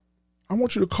I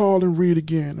want you to call and read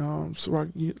again.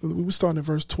 We're starting at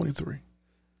verse 23.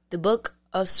 The book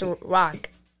of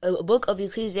Sirach, a book of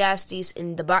Ecclesiastes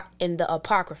in the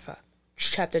Apocrypha,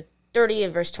 chapter 30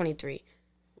 and verse 23.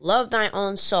 Love thine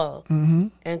own soul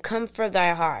and comfort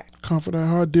thy heart. Comfort thy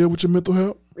heart. Deal with your mental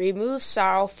health. Remove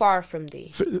sorrow far from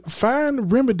thee. Find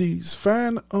remedies.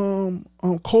 Find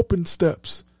coping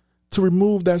steps to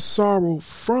remove that sorrow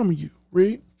from you.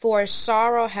 Read. For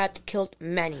sorrow hath killed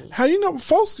many. How you know,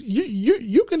 folks,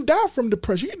 you can die from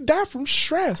depression. You can die from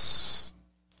stress.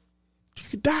 You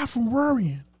can die from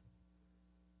worrying.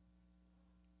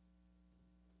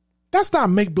 That's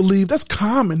not make-believe. That's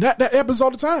common. That happens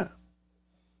all the time.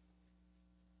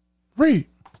 Read.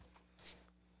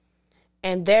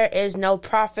 And there is no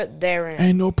profit therein.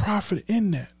 Ain't no profit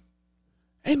in that.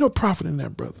 Ain't no profit in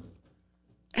that, brother.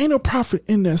 Ain't no profit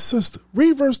in that, sister.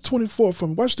 Read verse 24 for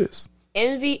me. Watch this.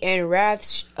 Envy and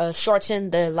wrath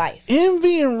shorten the life.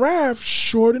 Envy and wrath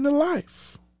shorten the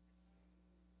life.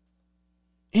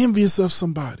 Envious of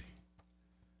somebody.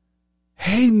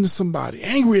 Hating somebody.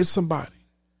 Angry at somebody.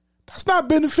 That's not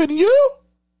benefiting you.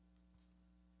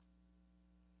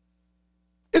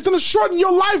 It's going to shorten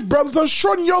your life, brother. It's going to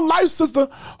shorten your life, sister.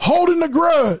 Holding a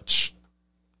grudge.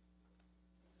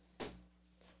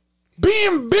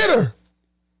 Being bitter.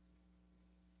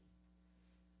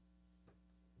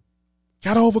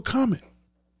 Got to overcome it.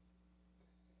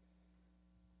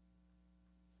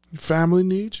 Your family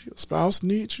needs you. Your spouse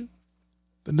needs you.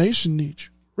 The nation needs you.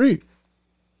 Read.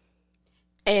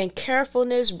 And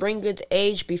carefulness bringeth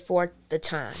age before the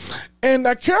time. And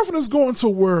that carefulness going to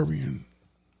worrying,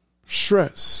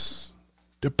 stress,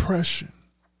 depression.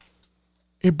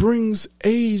 It brings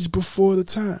age before the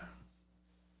time.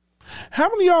 How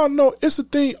many of y'all know it's a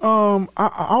thing? I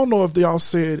don't know if they all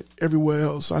say it everywhere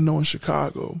else. I know in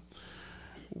Chicago,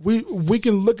 we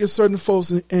can look at certain folks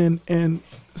and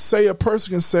say a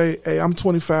person can say, "Hey, I'm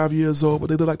 25 years old," but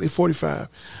they look like they're 45.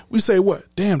 We say, "What?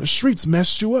 Damn, the streets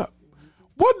messed you up."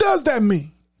 What does that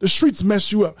mean? The streets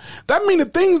messed you up. That means the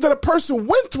things that a person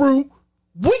went through,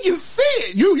 we can see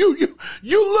it.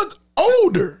 You look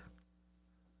older.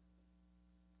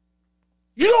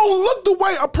 You don't look the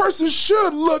way a person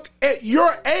should look at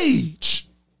your age.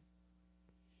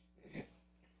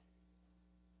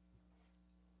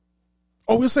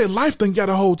 Or we'll say life done got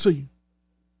a hold to you.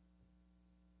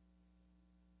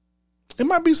 It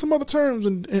might be some other terms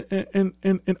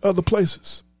in other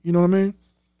places. You know what I mean?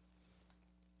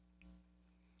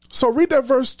 So read that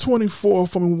verse 24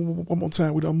 for me one more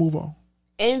time. We don't move on.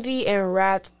 Envy and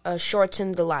wrath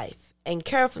shorten the life, and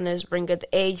carefulness bringeth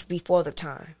age before the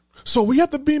time. So we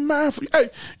have to be mindful. Hey,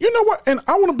 you know what? And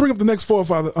I want to bring up the next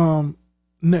forefather.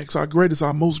 Next,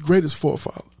 our most greatest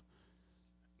forefather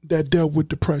that dealt with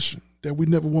depression, that we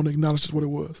never want to acknowledge just what it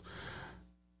was.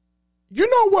 You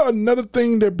know what? Another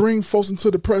thing that brings folks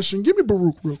into depression. Give me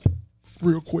Baruch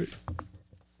real quick.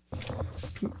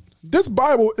 This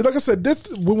Bible, like I said,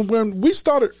 when we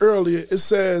started earlier, it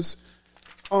says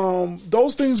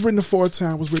those things written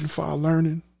aforetime was written for our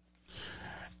learning.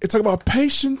 It talks about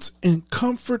patience and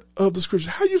comfort of the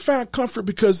scriptures. How you find comfort?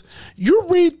 Because you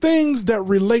read things that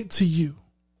relate to you.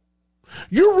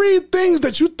 You read things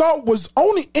that you thought was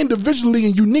only individually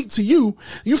and unique to you.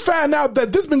 You find out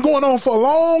that this has been going on for a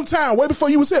long time, way before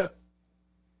you was here.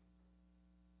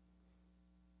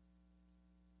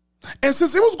 And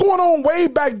since it was going on way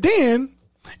back then,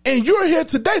 and you're here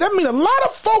today, that means a lot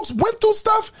of folks went through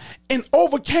stuff and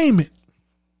overcame it.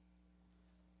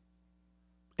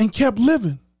 And kept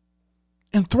living.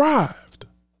 And thrived.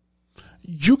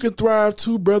 You can thrive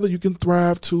too, brother. You can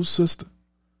thrive too, sister.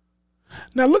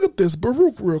 Now look at this,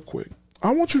 Baruch, real quick.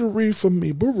 I want you to read for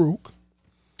me, Baruch.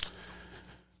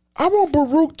 I want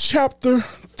Baruch chapter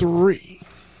 3.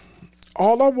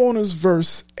 All I want is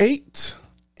verse 8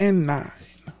 and 9.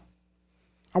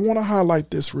 I want to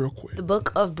highlight this real quick. The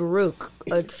book of Baruch,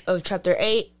 of chapter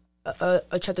 8,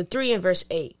 chapter 3 and verse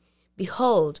 8.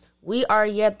 Behold, we are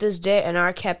yet this day in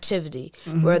our captivity,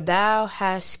 where thou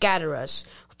hast scattered us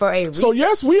for a So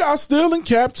yes, we are still in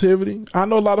captivity. I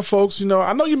know a lot of folks,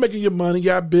 I know you're making your money, you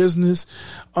got business,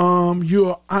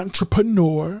 you're an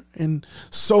entrepreneur and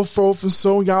so forth and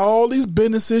so on. You got all these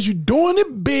businesses, you're doing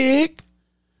it big.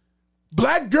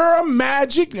 Black girl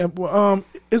magic.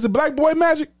 Is it black boy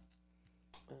magic?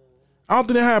 I don't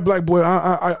think they have black boy.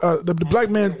 The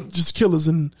black man just killers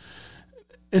and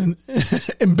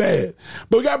bad.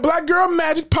 But we got black girl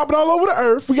magic popping all over the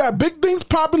earth. We got big things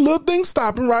popping, little things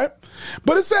stopping, right?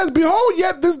 But it says, behold,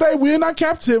 yet this day we're in our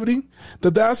captivity,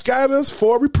 that thou scattered us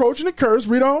for reproach and a curse.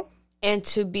 Read on. And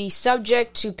to be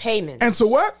subject to payment. And to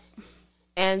what?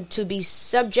 And to be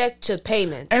subject to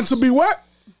payment. And to be what?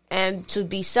 and to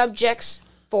be subjects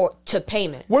to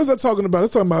payment. What is that talking about?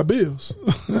 It's talking about bills.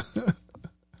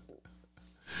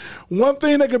 One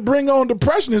thing that could bring on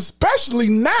depression, especially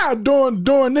now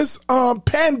during this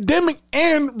pandemic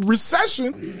and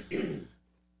recession,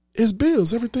 is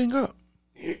bills. Everything up.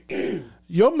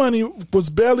 Your money was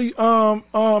barely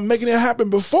making it happen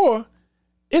before.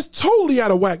 It's totally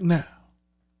out of whack now.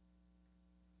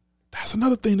 That's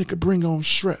another thing that could bring on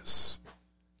stress,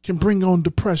 can bring on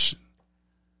depression.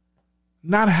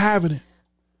 Not having it,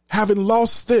 having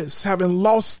lost this, having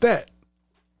lost that.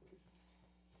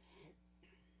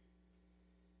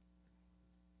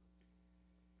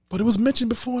 But it was mentioned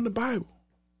before in the Bible.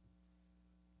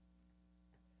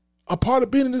 A part of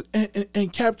being in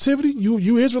captivity,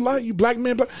 you Israelite, you black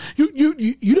man,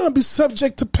 you don't be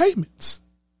subject to payments.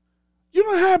 You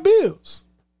don't have bills.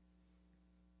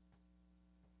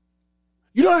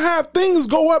 You don't have things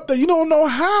go up that you don't know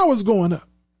how it's going up.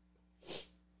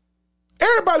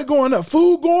 Everybody going up.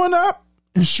 Food going up.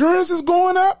 Insurance is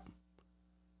going up.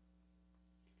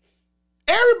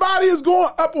 Everybody is going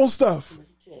up on stuff.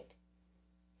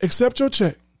 Except your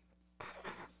check.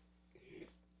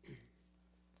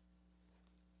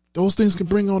 Those things can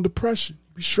bring on depression.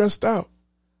 Be stressed out.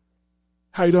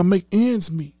 How you don't make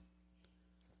ends meet.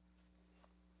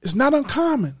 It's not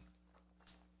uncommon.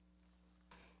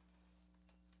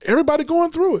 Everybody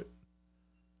going through it.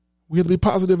 We have to be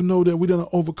positive and know that we're going to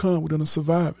overcome. We're going to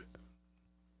survive it.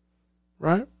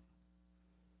 Right?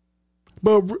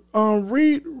 But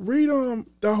read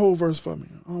that whole verse for me.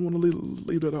 I don't want to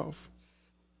leave that off.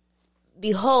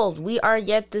 Behold, we are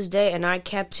yet this day in our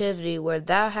captivity, where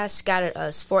thou hast scattered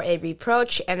us for a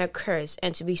reproach and a curse,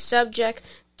 and to be subject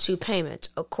to payment,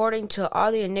 according to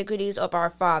all the iniquities of our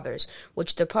fathers,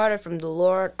 which departed from the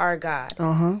Lord our God.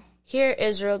 Hear,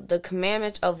 Israel, the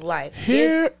commandment of life.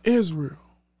 Hear, Israel.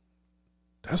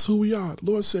 That's who we are. The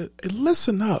Lord said, hey,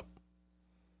 listen up.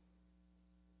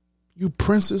 You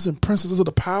princes and princesses of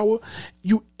the power,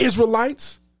 you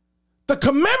Israelites. The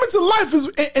commandments of life is,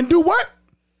 and do what?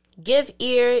 Give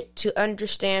ear to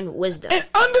understand wisdom. And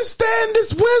understand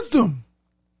this wisdom.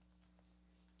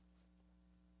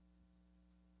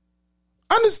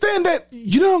 Understand that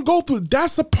you don't go through.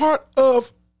 That's a part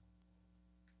of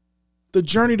the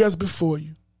journey that's before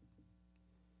you.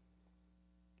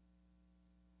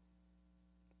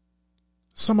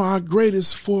 Some of our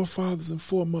greatest forefathers and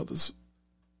foremothers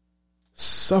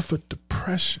suffered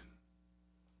depression.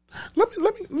 Let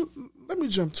me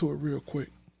jump to it real quick.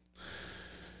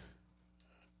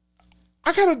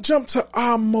 I gotta jump to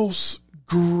our most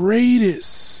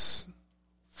greatest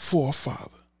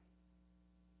forefather.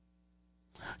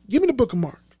 Give me the book of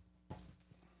Mark.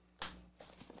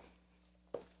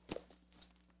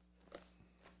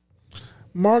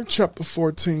 Mark chapter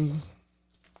 14.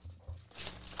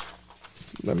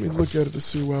 Let me look at it to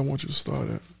see where I want you to start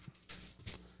at.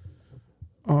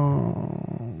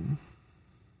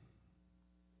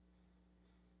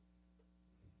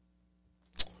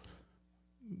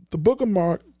 The book of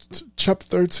Mark, chapter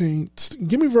 13.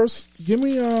 Give me verse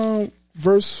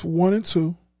 1 and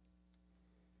 2.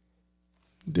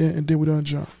 And then we're done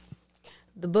jump.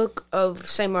 The book of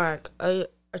St. Mark,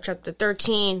 chapter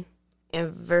 13 and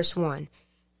verse 1.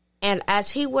 And as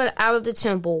he went out of the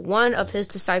temple, one of his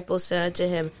disciples said unto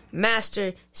him,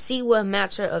 Master, see what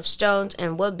matter of stones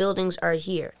and what buildings are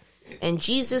here. And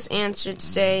Jesus answered,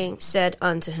 said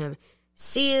unto him,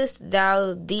 Seest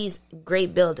thou these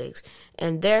great buildings?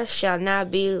 And there shall not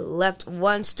be left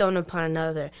one stone upon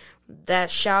another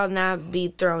that shall not be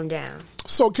thrown down.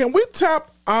 So can we tap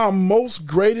our most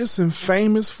greatest and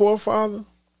famous forefather?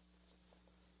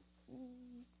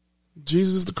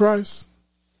 Jesus the Christ.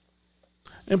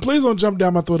 And please don't jump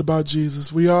down my throat about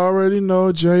Jesus. We already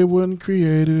know Jay wasn't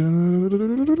created.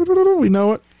 We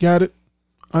know it. Got it.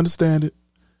 Understand it.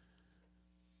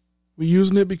 We're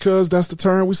using it because that's the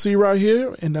term we see right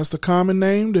here, and that's the common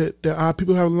name that our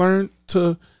people have learned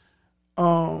to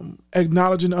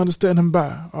acknowledge and understand him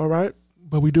by, all right?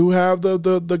 But we do have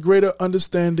the greater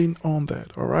understanding on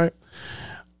that, all right?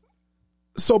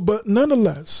 So, but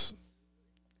nonetheless,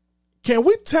 can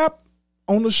we tap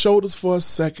on the shoulders for a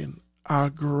second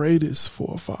our greatest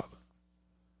forefather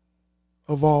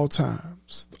of all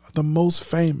times, the most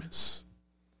famous?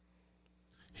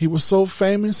 He was so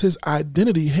famous, his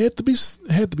identity had to be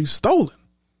stolen.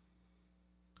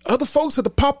 Other folks had to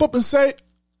pop up and say,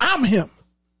 I'm him.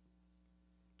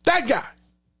 That guy.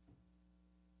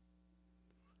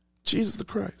 Jesus the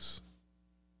Christ.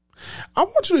 I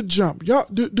want you to jump. Y'all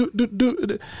do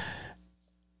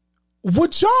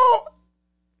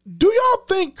y'all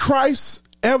think Christ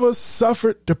ever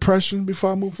suffered depression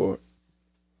before I move forward?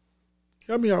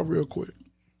 Help me out real quick.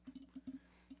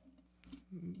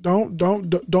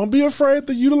 Don't be afraid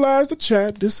to utilize the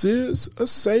chat. This is a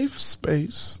safe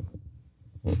space.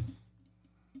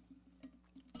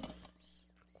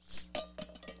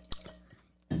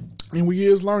 And we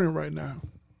is learning right now.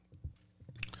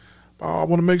 I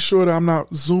want to make sure that I'm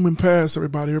not zooming past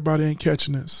everybody. Everybody ain't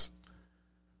catching this.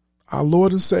 Our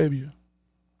Lord and Savior,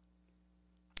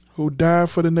 who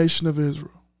died for the nation of Israel,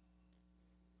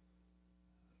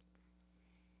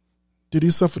 did he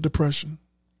suffer depression?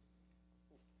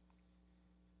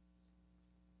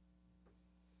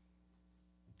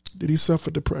 Did he suffer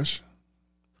depression?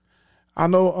 I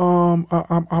know.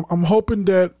 I'm hoping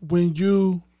that when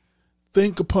you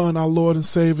think upon our Lord and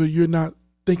Savior, you're not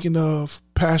thinking of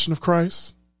Passion of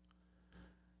Christ.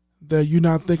 That you're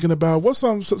not thinking about what's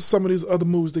some of these other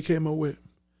movies they came up with.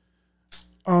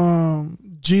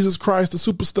 Jesus Christ, the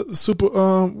super.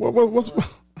 What's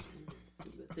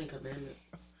Think of him.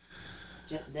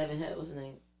 Devin had what's his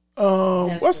name?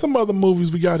 What's some other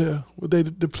movies we got here where they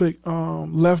depict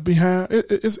Left Behind?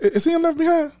 Is he in Left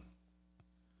Behind?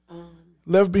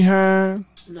 Left Behind.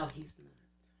 No, he's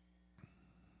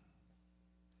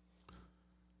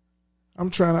not.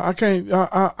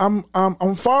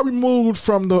 I'm far removed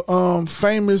from the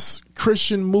famous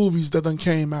Christian movies that done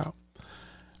came out.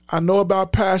 I know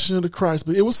about Passion of the Christ,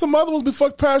 but it was some other ones before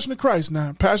Passion of Christ.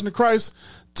 Now, Passion of Christ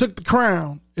took the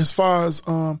crown as far as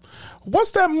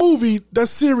what's that movie, that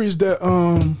series that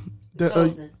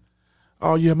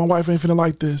oh yeah, my wife ain't finna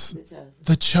like this.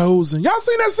 The Chosen. Y'all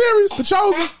seen that series, The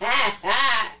Chosen?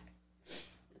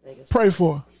 Pray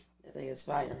for her. I think it's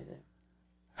fire right there.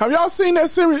 Have y'all seen that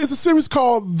series? It's a series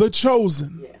called The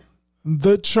Chosen. Yeah.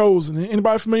 The Chosen.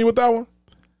 Anybody familiar with that one?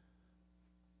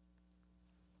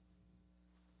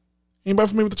 Anybody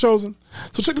familiar with The Chosen?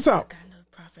 So check this out. Got another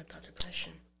prophet about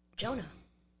depression. Jonah.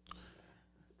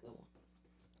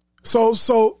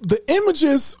 So the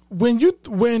images, when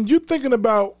you're thinking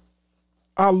about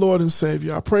our Lord and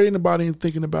Savior, I pray anybody ain't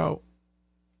thinking about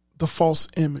the false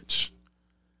image,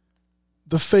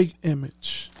 the fake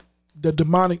image, the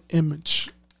demonic image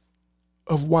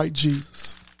of white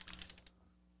Jesus.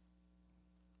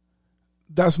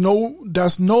 That's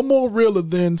no more realer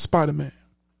than Spider-Man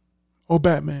or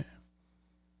Batman.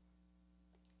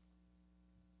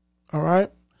 All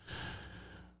right?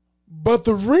 But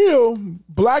the real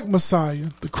black Messiah,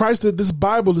 the Christ that this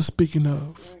Bible is speaking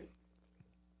of,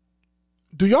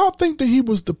 do y'all think that he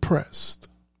was depressed?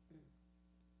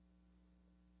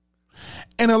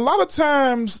 And a lot of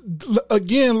times,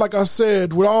 again, like I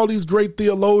said, with all these great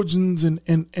theologians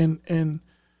and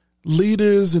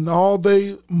leaders and all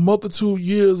their multitude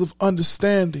years of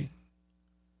understanding,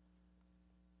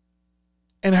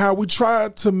 and how we try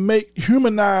to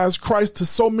humanize Christ to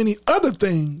so many other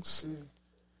things,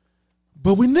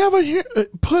 but we never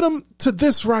put him to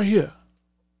this right here.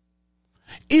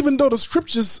 Even though the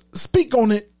scriptures speak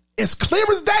on it, it's clear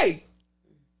as day.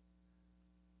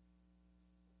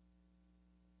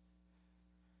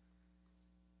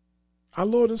 Our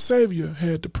Lord and Savior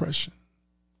had depression.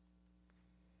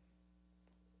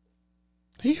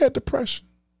 He had depression.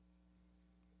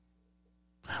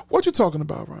 What you talking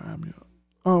about, Ryan?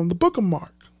 The book of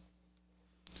Mark,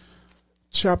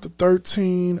 chapter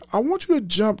 13. I want you to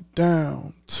jump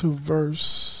down to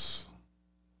verse.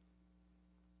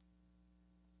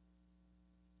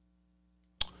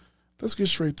 Let's get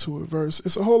straight to it.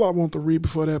 It's a whole lot I want to read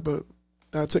before that, but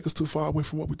that'll take us too far away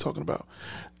from what we're talking about.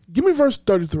 Give me verse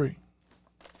 33.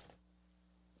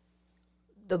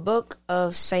 The book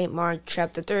of St. Mark,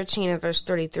 chapter 13 and verse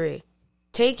 33.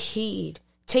 Take ye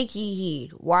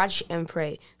heed, watch and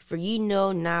pray, for ye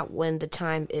know not when the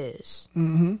time is.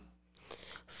 Mm-hmm.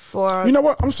 For you know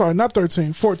what? I'm sorry, not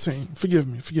 13, 14. Forgive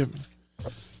me.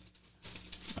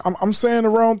 I'm saying the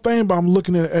wrong thing, but I'm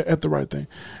looking at the right thing.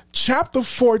 Chapter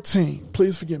 14,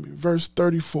 please forgive me, verse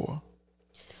 34.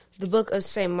 The book of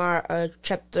St. Mark,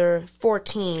 chapter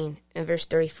 14 and verse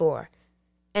 34.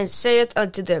 And saith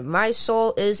unto them, my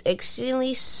soul is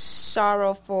exceedingly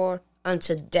sorrowful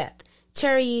unto death.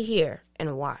 Tarry ye here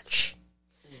and watch.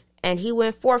 And he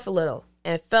went forth a little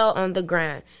and fell on the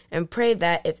ground and prayed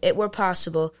that if it were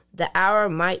possible, the hour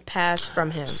might pass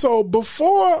from him. So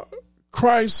before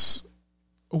Christ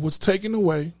was taken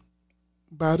away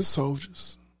by the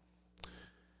soldiers,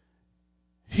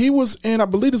 he was in, I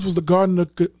believe this was the Garden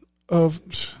of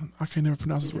I can't never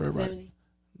pronounce this word right.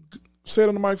 Say it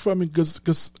on the mic for me.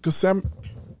 Gethsemane.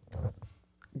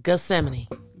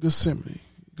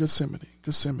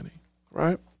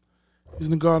 Right? He's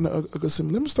in the Garden of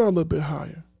Gethsemane. Let me start a little bit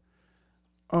higher.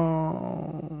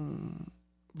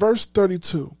 Verse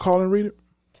 32. Call and read it.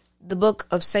 The book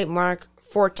of St. Mark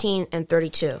 14 and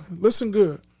 32. Listen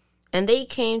good. And they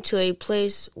came to a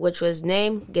place which was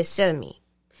named Gethsemane.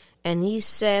 And he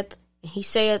saith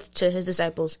to his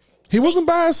disciples, he wasn't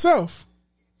by himself.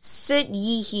 Sit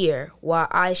ye here while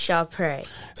I shall pray.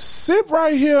 Sit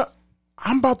right here.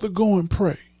 I'm about to go and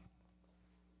pray.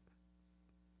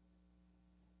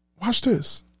 Watch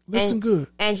this. Listen good.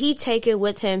 And he taketh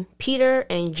with him Peter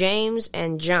and James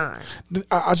and John.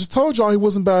 I just told y'all he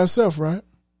wasn't by himself, right?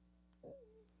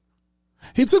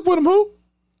 He took with him who?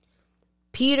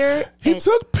 Peter. He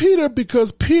took Peter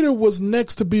because Peter was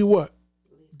next to be what?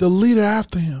 The leader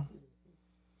after him.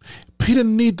 Peter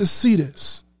needed to see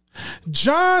this.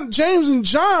 James and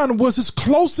John was his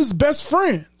closest best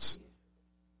friends.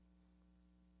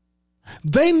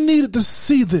 They needed to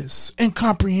see this and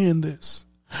comprehend this.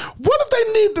 What if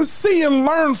they need to see and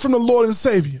learn from the Lord and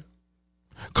Savior?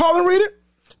 Call and read it.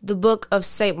 The book of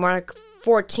St. Mark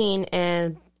 14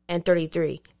 and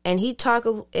 33. And he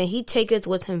taketh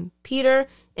with him Peter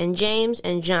and James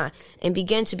and John, and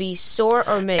began to be sore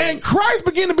amazed. And Christ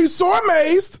began to be sore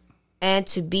amazed. And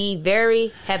to be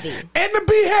very heavy. And to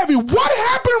be heavy. What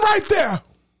happened right there?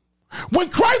 When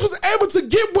Christ was able to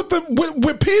get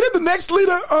with Peter, the next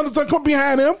leader to come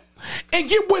behind him, and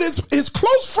get with his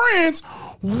close friends,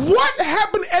 what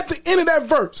happened at the end of that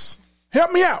verse?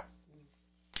 Help me out.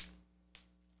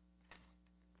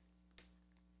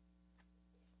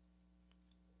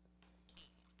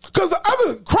 Because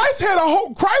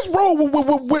Christ rode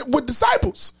with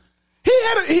disciples. He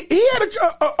had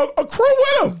a crew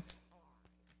with him.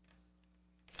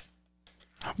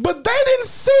 But they didn't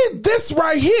see this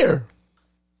right here.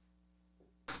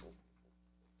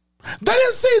 They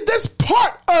didn't see this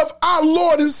part of our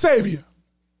Lord and Savior.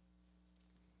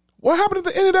 What happened at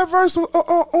the end of that verse?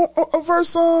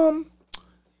 Verse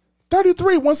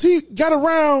 33. Once he got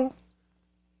around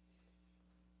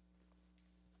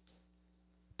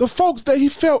the folks that he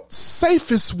felt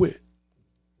safest with.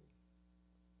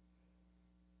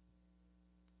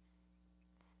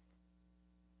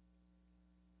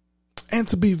 And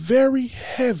to be very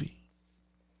heavy.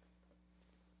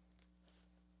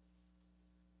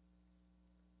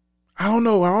 I don't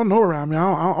know around me.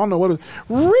 I don't know what.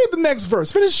 Read the next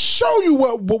verse. Finish. Show you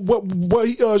what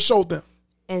he showed them.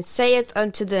 And saith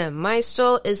unto them, my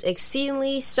soul is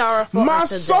exceedingly sorrowful. My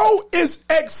soul is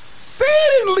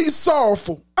exceedingly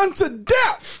sorrowful unto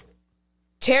death.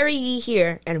 Tarry ye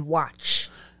here and watch.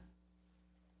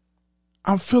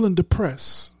 I'm feeling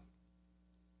depressed.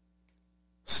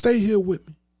 Stay here with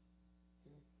me.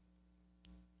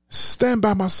 Stand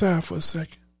by my side for a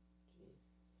second.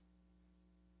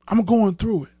 I'm going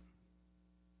through it.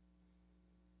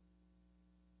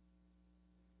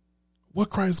 What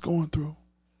Christ going through?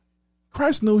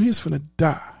 Christ knew he's finna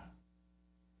die.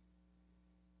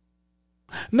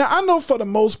 Now, I know for the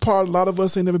most part, a lot of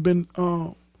us ain't never been,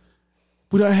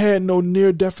 we done had no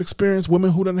near-death experience.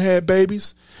 Women who done had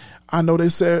babies, I know they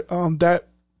said that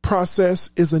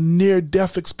process is a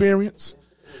near-death experience.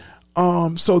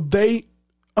 So they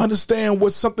understand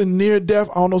what something near-death.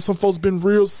 I don't know, some folks been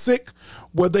real sick,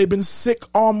 where they've been sick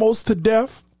almost to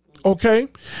death. Okay?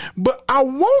 But I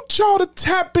want y'all to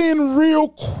tap in real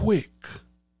quick.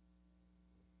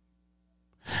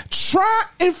 Try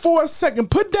and for a second,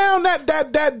 put down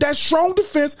that strong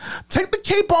defense. Take the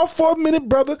cape off for a minute,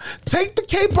 brother. Take the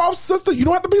cape off, sister. You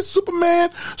don't have to be Superman,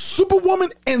 Superwoman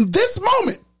in this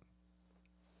moment.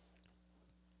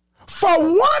 For one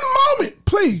moment,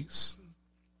 please.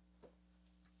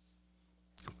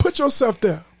 Put yourself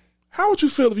there. How would you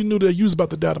feel if you knew that you was about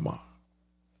to die tomorrow?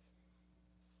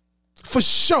 For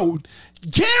sure.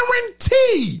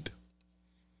 Guaranteed.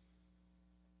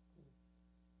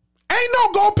 Ain't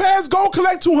no go pass, go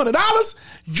collect $200.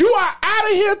 You are out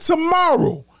of here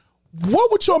tomorrow.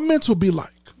 What would your mental be like?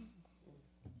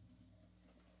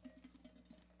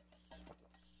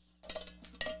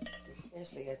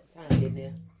 Especially at the time getting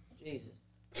there. Jesus.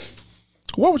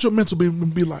 What would your mental be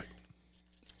like?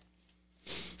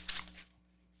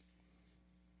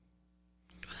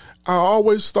 I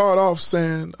always start off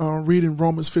saying, reading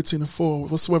Romans 15:4,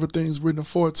 whatsoever things written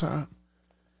aforetime,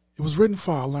 it was written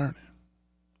for our learning.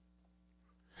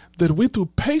 That we, through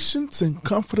patience and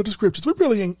comfort of the scriptures, we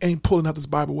really ain't pulling out this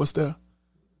Bible. What's there?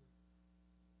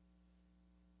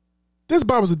 This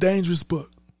Bible is a dangerous book.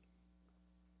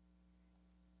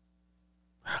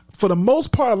 For the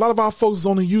most part, a lot of our folks is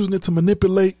only using it to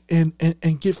manipulate and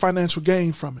get financial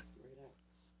gain from it.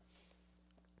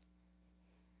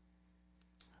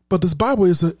 But this Bible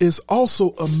is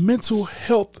also a mental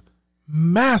health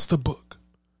master book.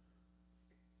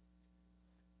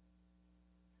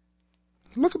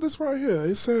 Look at this right here.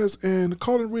 It says, and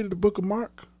call and read the book of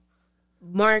Mark.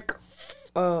 Mark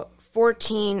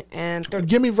 14 and 30.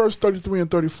 Give me verse 33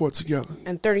 and 34 together.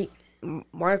 And 30,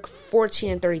 Mark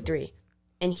 14 and 33.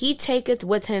 And he taketh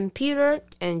with him Peter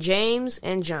and James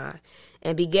and John,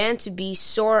 and began to be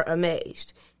sore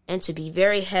amazed, and to be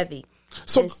very heavy.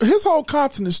 So his whole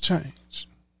countenance changed.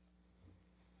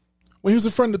 When he was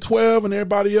in front of the 12 and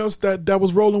everybody else that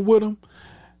was rolling with him,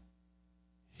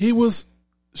 he was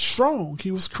strong.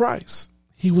 He was Christ.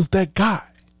 He was that guy.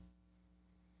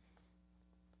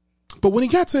 But when he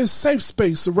got to his safe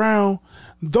space around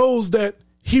those that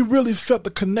he really felt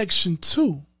the connection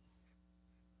to,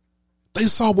 they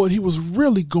saw what he was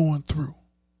really going through.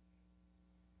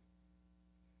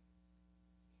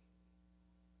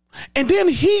 And then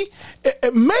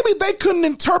maybe they couldn't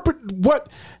interpret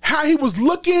how he was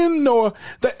looking, or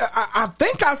I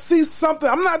think I see something.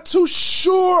 I'm not too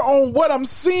sure on what I'm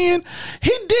seeing.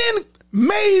 He then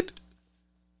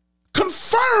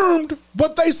confirmed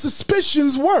what their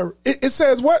suspicions were. It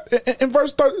says what in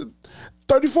verse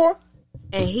 34?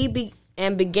 And he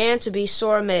began to be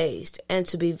sore amazed, and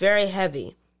to be very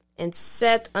heavy, and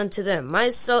said unto them, My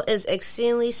soul is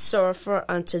exceedingly sore for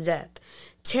unto death.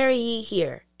 Tarry ye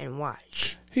here and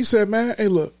watch. He said, man, hey,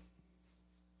 look,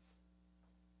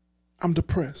 I'm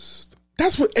depressed.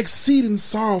 That's what exceeding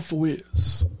sorrowful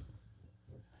is.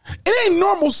 It ain't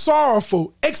normal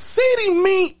sorrowful. Exceeding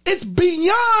means it's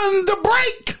beyond the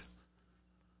break.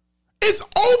 It's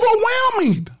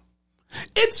overwhelming.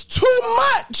 It's too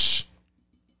much.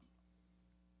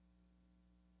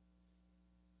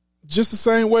 Just the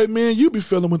same way, man, you be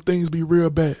feeling when things be real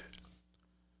bad.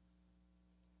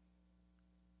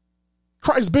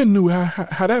 Christ been knew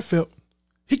how that felt.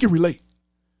 He can relate.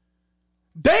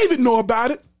 David knew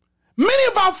about it. Many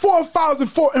of our forefathers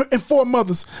and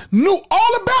foremothers knew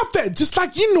all about that, just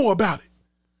like you knew about it.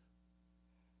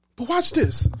 But watch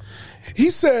this. He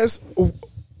says,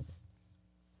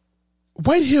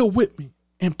 wait here with me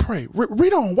and pray.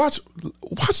 Read on. Watch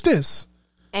this.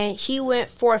 And he went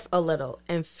forth a little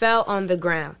and fell on the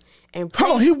ground and prayed.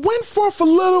 Hold on. He went forth a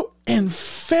little and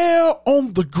fell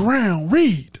on the ground.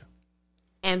 Read.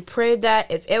 And prayed that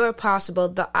if it were possible,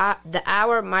 the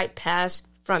hour might pass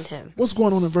from him. What's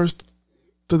going on in verse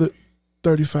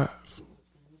 35?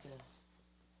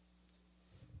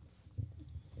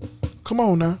 Come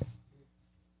on now.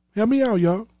 Help me out,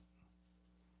 y'all.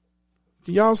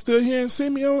 Can y'all still hear and see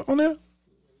me on there?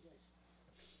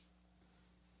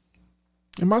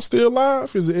 Am I still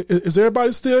alive? Is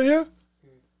everybody still here?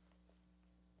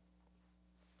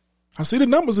 I see the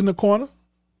numbers in the corner.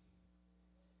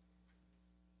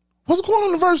 What's going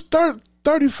on in verse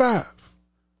 35?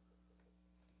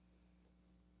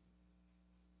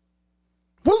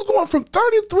 What's going from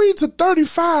 33 to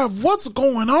 35? What's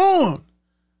going on?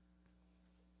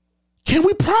 Can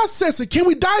we process it? Can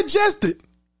we digest it?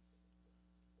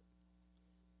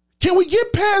 Can we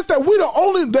get past that? We're the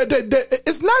only that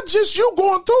it's not just you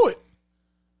going through it.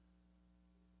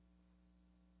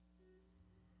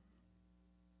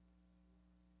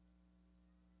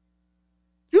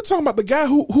 You're talking about the guy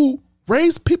who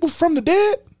raised people from the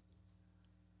dead,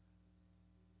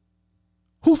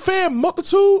 who fed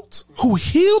multitudes, who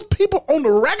healed people on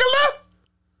the regular,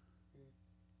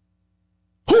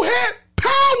 who had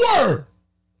power.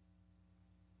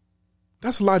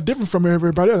 That's a lot different from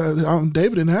everybody else.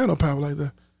 David didn't have no power like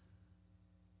that.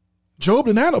 Job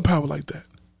didn't have no power like that.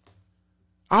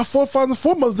 Our forefathers and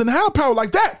foremothers didn't have power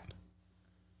like that.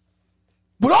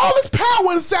 With all this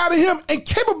power inside of him and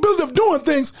capability of doing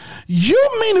things, you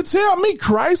mean to tell me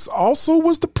Christ also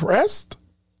was depressed?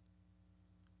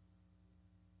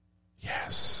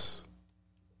 Yes.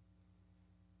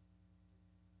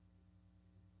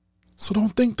 So don't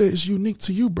think that it's unique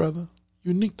to you, brother.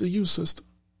 Unique to you, sister.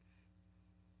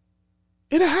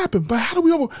 It'll happen, but how do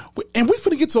we and we're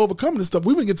finna get to overcoming this stuff.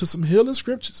 We're gonna get to some healing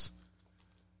scriptures.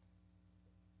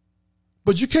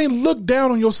 But you can't look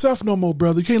down on yourself no more,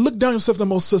 brother. You can't look down on yourself no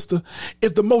more, sister.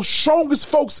 If the most strongest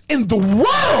folks in the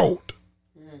world,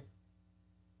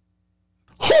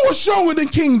 who is stronger than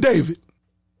King David?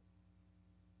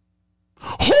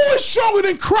 Who is stronger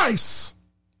than Christ?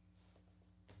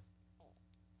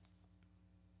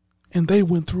 And they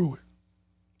went through it.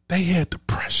 They had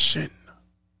depression.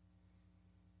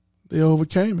 They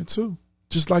overcame it too,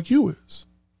 just like you is.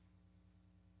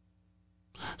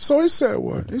 So he said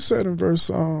what? He said in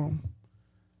verse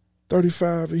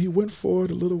 35, and he went forward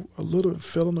a little and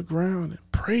fell on the ground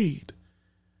and prayed.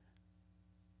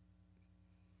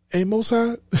 Hey, Most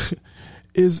High,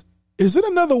 is it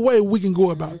another way we can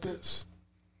go about this?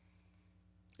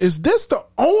 Is this the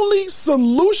only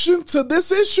solution to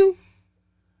this issue?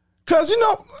 Because,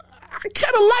 I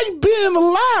kind of like being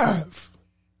alive.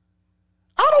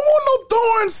 I don't want no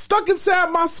thorns stuck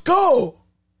inside my skull.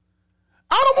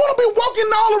 I don't want to be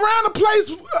walking all around the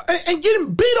place and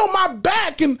getting beat on my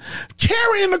back and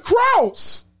carrying the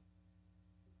cross.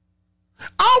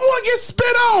 I don't want to get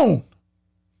spit on.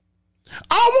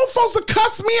 I don't want folks to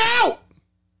cuss me out.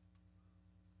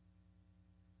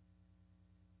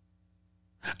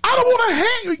 I don't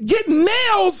want to get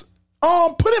nails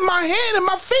put in my hand and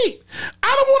my feet.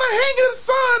 I don't want to hang in the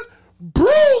sun,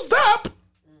 bruised up,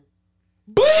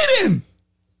 bleeding.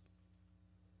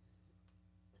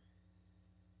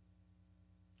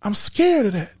 I'm scared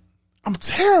of that. I'm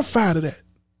terrified of that.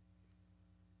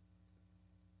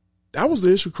 That was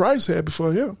the issue Christ had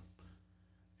before him.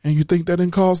 And you think that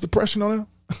didn't cause depression on him?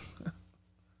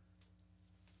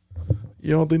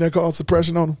 You don't think that caused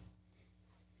depression on him?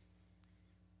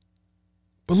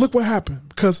 But look what happened.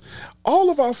 Because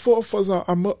all of our forefathers,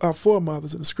 our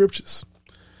foremothers in the scriptures,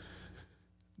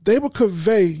 they would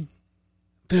convey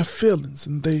their feelings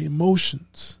and their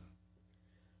emotions.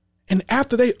 And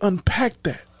after they unpacked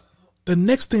that, the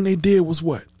next thing they did was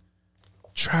what?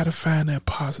 Try to find that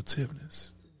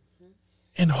positiveness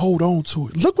and hold on to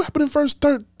it. Look what happened in verse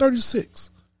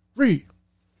 36. Read.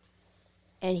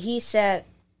 And he said,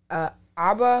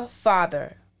 Abba,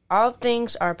 Father, all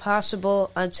things are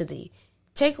possible unto thee.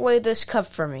 Take away this cup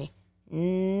from me.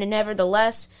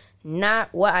 Nevertheless,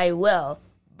 not what I will,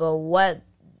 but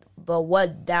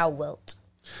what thou wilt.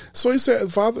 So he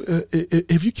said, Father,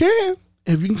 if you can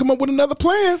come up with another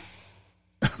plan,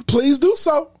 please do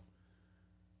so.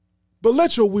 But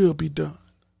let your will be done.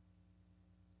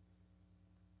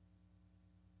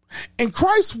 And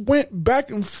Christ went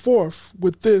back and forth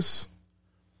with this,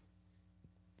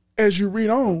 as you read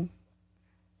on,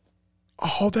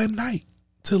 all that night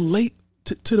till late,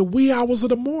 to the wee hours of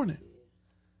the morning.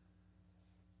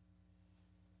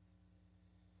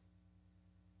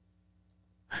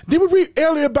 Did we read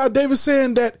earlier about David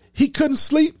saying that he couldn't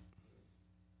sleep?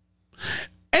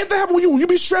 Ain't that happen when you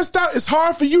be stressed out? It's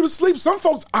hard for you to sleep. Some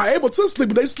folks are able to sleep,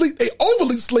 but they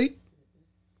overly sleep.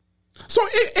 So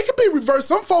it can be reversed.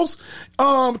 Some folks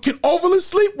can overly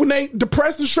sleep when they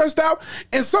depressed and stressed out,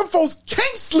 and some folks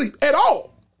can't sleep at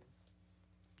all.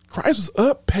 Christ was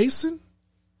up, pacing,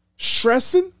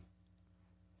 stressing,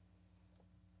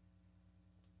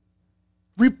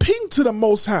 repeating to the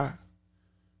Most High,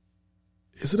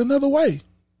 is it another way?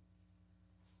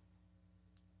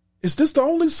 Is this the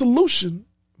only solution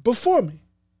before me?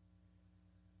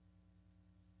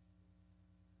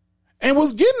 And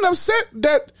was getting upset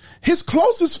that his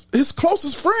closest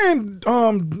friend,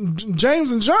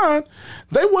 James and John,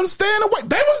 they wouldn't stand away.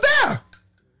 They was there.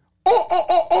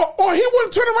 Or he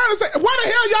wouldn't turn around and say, why the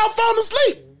hell y'all falling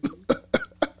asleep?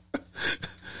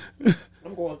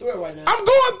 I'm going through it right now. I'm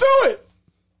going through it.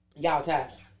 Y'all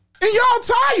tired. And y'all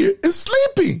tired and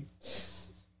sleepy.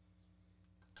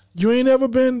 You ain't ever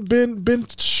been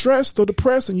stressed or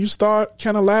depressed and you start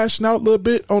kind of lashing out a little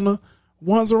bit on the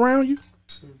ones around you?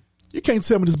 You can't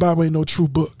tell me this Bible ain't no true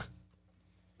book.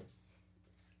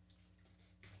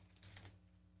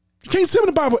 You can't tell me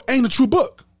the Bible ain't a true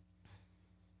book.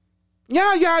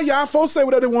 Yeah. Folks say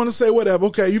whatever they want to say, whatever.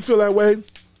 Okay, you feel that way?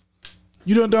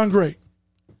 You done great.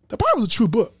 The Bible's a true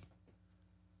book.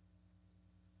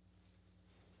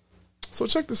 So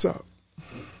check this out.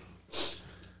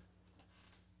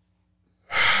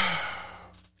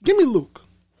 Give me Luke.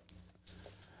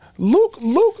 Luke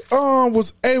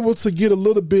was able to get a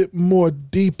little bit more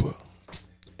deeper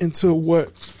into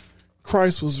what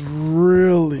Christ was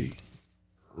really,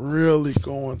 really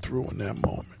going through in that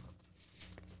moment.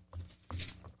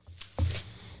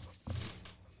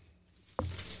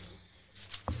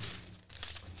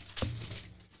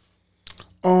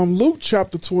 Luke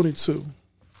chapter 22.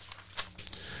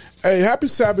 Hey, happy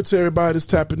Sabbath to everybody that's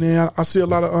tapping in. I see a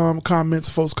lot of comments,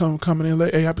 folks coming in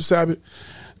late. Hey, happy Sabbath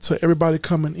to everybody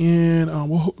coming in.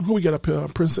 Who we got up here?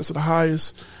 Princess of the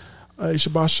Highest.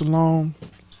 Shabbat Shalom.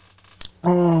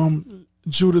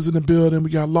 Judah's in the building. We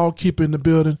got Lawkeeper in the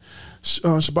building.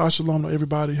 Shabbat Shalom to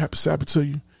everybody. Happy Sabbath to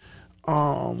you.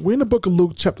 We're in the book of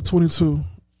Luke, chapter 22.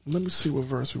 Let me see what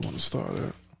verse we want to start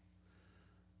at.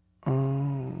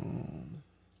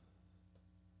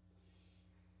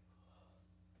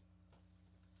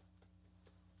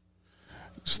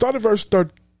 Start at verse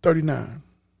 39.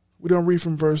 We don't read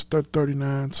from verse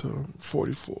 39 to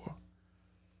 44.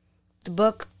 The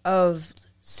book of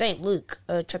St. Luke,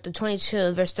 chapter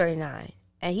 22, verse 39.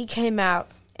 And he came out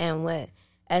and went,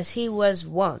 as he was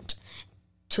wont,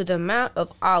 to the Mount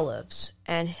of Olives,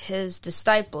 and his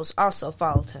disciples also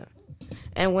followed him.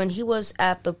 And when he was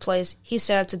at the place, he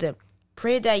said unto them,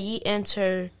 Pray that ye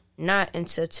enter not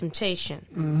into temptation.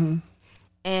 Mm-hmm.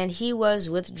 And he was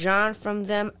withdrawn from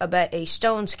them about a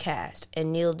stone's cast,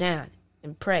 and kneeled down,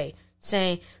 and prayed,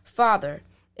 saying, Father,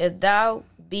 if thou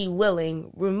be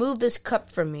willing, remove this cup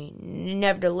from me.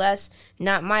 Nevertheless,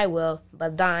 not my will,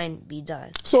 but thine be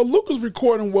done. So Luke is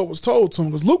recording what was told to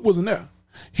him, because Luke wasn't there.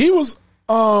 He was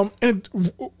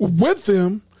with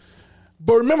them,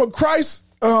 but remember Christ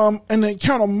in the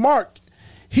account of Mark,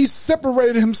 he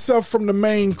separated himself from the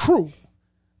main crew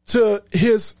to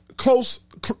his close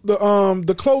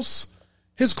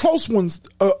ones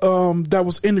that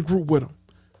was in the group with him.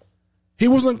 He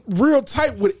wasn't real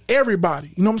tight with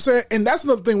everybody. You know what I'm saying? And that's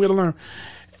another thing we have to learn.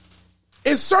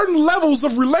 It's certain levels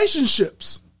of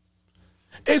relationships.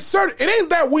 It ain't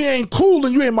that we ain't cool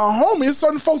and you ain't my homie. It's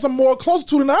certain folks I'm more close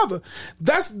to than the other.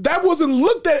 That wasn't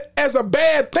looked at as a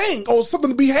bad thing or something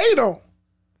to be hated on.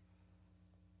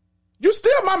 You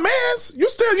still my mans. You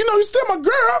still my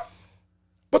girl.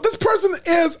 But this person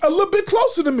is a little bit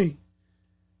closer to me.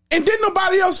 And didn't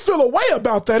nobody else feel a way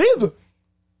about that either.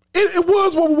 It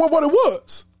was what it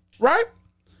was, right?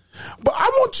 But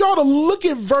I want y'all to look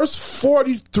at verse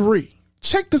 43.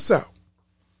 Check this out.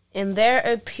 And there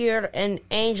appeared an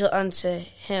angel unto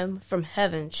him from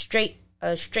heaven,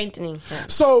 strengthening him.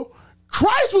 So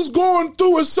Christ was going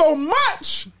through it so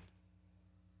much.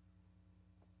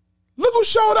 Look who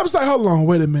showed up. It's like, hold on,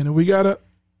 wait a minute. We gotta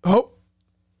hope.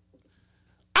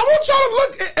 I want y'all to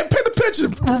look and paint the picture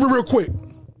real quick.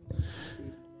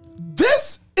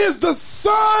 This is the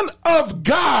Son of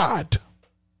God.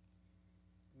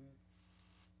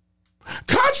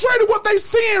 Contrary to what they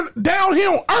seeing down here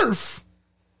on earth,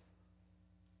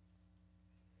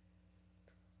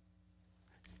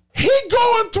 he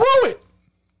going through it.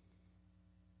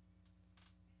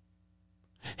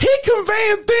 He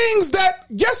conveying things that,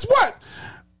 guess what?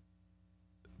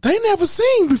 They never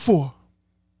seen before.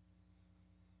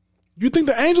 You think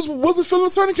the angels wasn't feeling a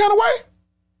certain kind of way?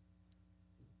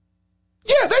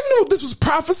 Yeah, they knew this was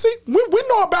prophecy. We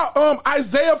know about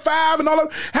Isaiah 5 and all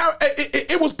of how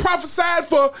it was prophesied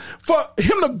for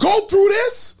him to go through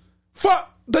this for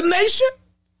the nation.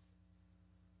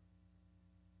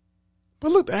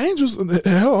 But look, the angels,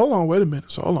 hold on, wait a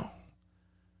minute. So hold on.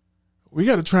 We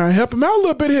got to try and help him out a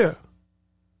little bit here.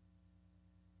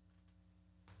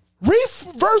 Read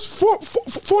verse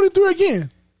 43 again.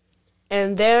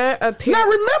 And there appeared. Now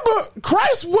remember,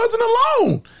 Christ wasn't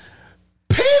alone.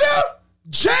 Peter,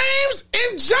 James,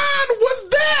 and John was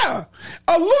there.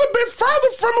 A little bit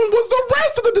further from him was the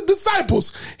rest of the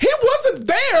disciples. He wasn't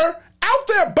there, out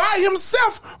there by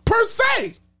himself per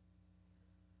se.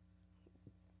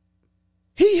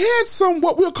 He had some,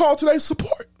 what we'll call today,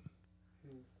 support.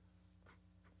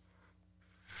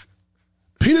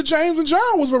 Peter, James, and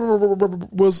John was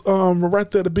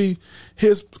right there to be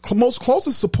his most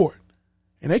closest support.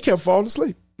 And they kept falling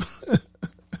asleep.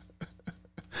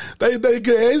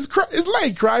 It's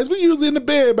late, Christ. We usually in the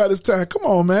bed by this time. Come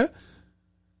on, man.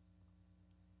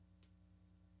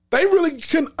 They really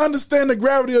couldn't understand the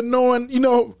gravity of knowing,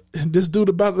 this dude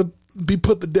about to be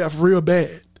put to death real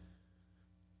bad.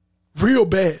 Real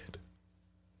bad.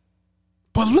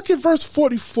 But look at verse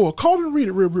 44. Call it and read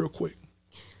it real quick.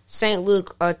 St.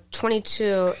 Luke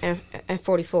 22 and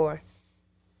 44.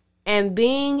 And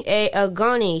being in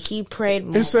agony, he prayed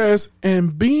more. It says,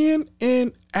 and being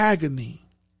in agony.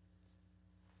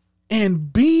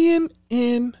 And being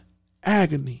in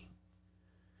agony.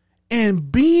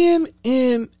 And being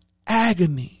in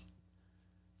agony.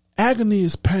 Agony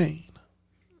is pain.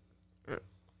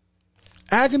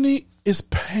 Agony is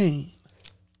pain.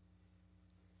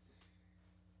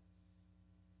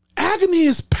 Agony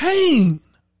is pain.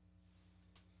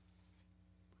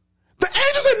 The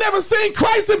angels had never seen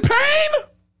Christ in pain.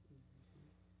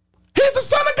 He's the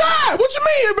Son of God. What you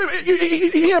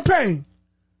mean he in pain?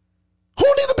 Who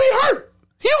needs to be hurt?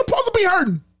 He don't supposed to be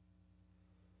hurting.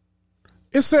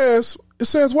 It says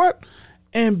what?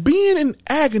 And being in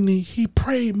agony, he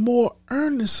prayed more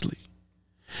earnestly.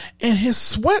 And his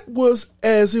sweat was,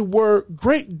 as it were,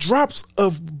 great drops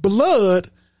of blood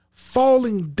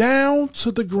falling down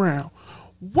to the ground.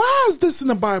 Why is this in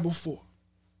the Bible for?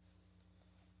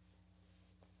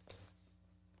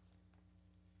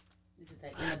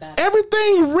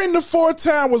 Everything written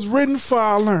aforetime was written for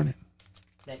our learning.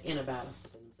 That inner battle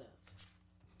within himself.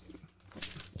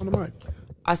 On the mic.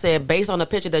 I said, based on the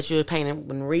picture that you were painting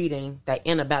when reading, that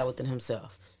inner battle within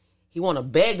himself. He want to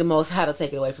beg the Most High to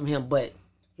take it away from him, but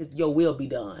your will be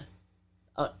done,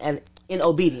 and in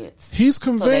obedience. He's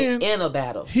conveying inner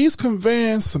battle. He's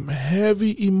conveying some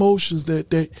heavy emotions that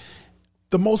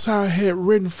the Most High had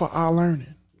written for our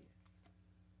learning.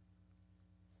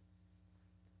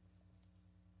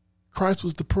 Christ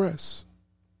was depressed.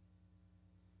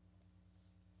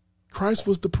 Christ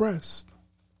was depressed.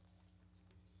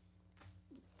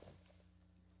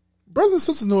 Brothers and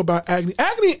sisters know about agony.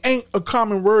 Agony ain't a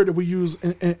common word that we use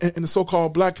in the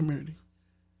so-called black community.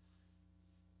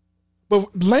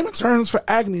 But layman terms for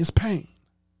agony is pain.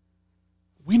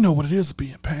 We know what it is to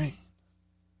be in pain.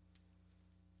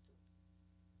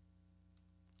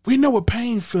 We know what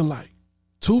pain feel like.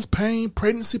 Tooth pain,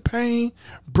 pregnancy pain,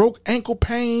 broke ankle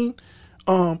pain,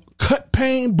 cut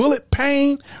pain, bullet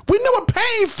pain. We know what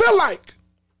pain feel like.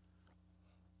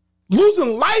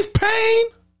 Losing life pain,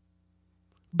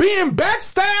 being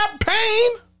backstabbed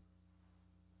pain.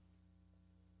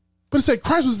 But it said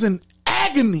Christ was in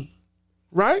agony,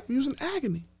 right? He was in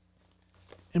agony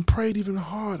and prayed even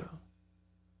harder.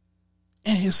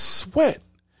 And his sweat.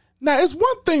 Now, it's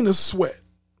one thing to sweat,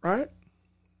 right?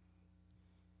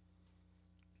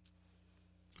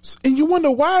 And you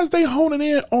wonder, why is they honing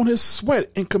in on his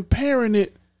sweat and comparing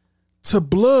it to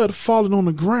blood falling on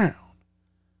the ground?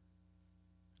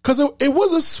 Because it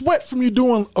was a sweat from you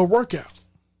doing a workout.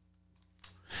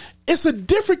 It's a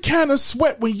different kind of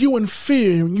sweat when you in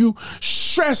fear and you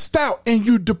stressed out and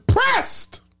you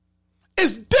depressed.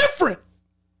 It's different.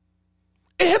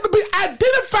 It had to be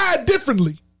identified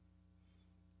differently.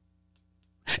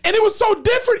 And it was so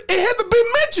different, it had to be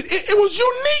mentioned. It was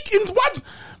unique. And what?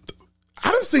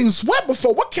 I done seen sweat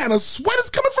before. What kind of sweat is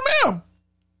coming from him?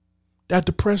 That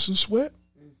depression sweat?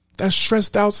 That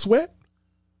stressed out sweat?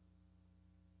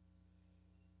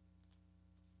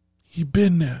 He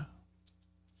been there.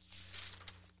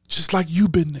 Just like you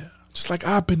been there. Just like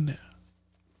I've been there.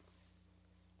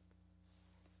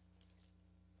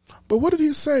 But what did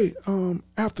he say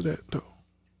after that, though?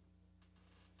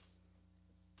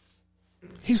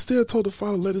 He still told the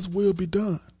Father, let his will be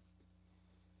done.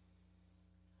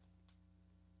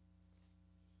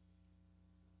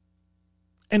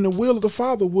 And the will of the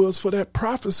Father was for that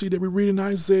prophecy that we read in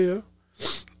Isaiah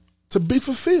to be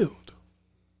fulfilled.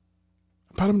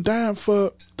 About him dying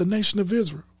for the nation of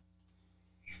Israel.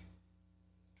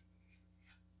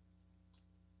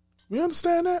 We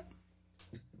understand that?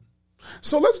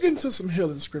 So let's get into some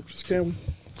healing scriptures, can we?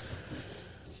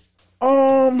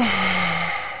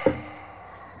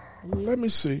 Let me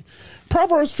see.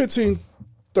 Proverbs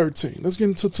 15:13. Let's get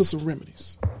into some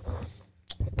remedies.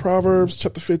 Proverbs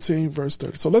chapter 15, verse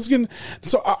 30. So let's get in.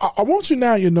 So I want you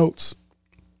now, your notes,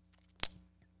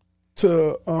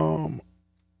 to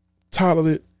title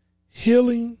it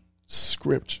Healing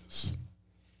Scriptures.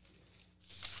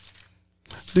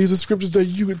 These are scriptures that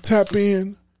you can tap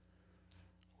in.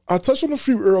 I touched on a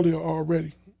few earlier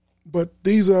already, but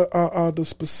these are the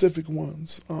specific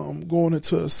ones going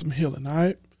into some healing, all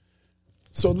right?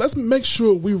 So let's make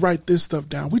sure we write this stuff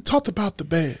down. We talked about the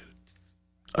bad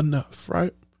enough,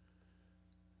 right?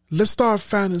 Let's start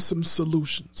finding some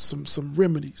solutions, some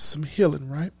remedies, some healing,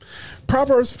 right?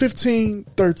 Proverbs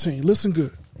 15:13. Listen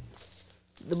good.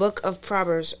 The book of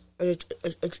Proverbs,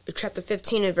 chapter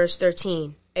 15 and verse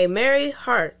 13. A merry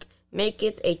heart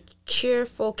maketh a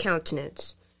cheerful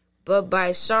countenance, but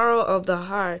by sorrow of the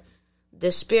heart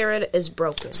the spirit is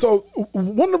broken. So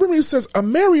one of the remedies says, a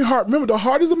merry heart, remember the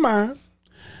heart is a mind,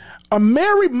 a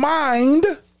merry mind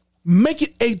make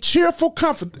it a cheerful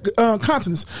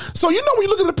countenance. So you know when you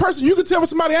look at a person, you can tell when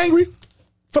somebody angry,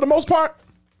 for the most part.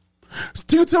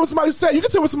 You can tell when somebody's sad. You can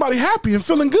tell when somebody happy and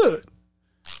feeling good.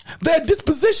 Their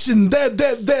disposition, their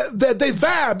they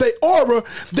vibe, their aura,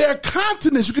 their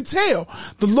countenance, you can tell.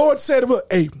 The Lord said,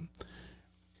 hey,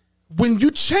 when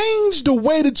you change the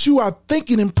way that you are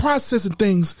thinking and processing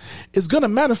things, it's going to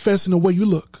manifest in the way you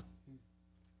look.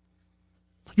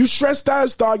 You stressed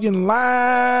out, start getting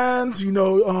lines,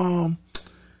 you're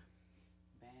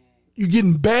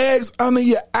getting bags under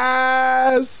your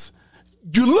eyes.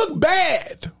 You look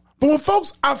bad. But when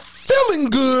folks are feeling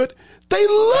good, they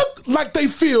look like they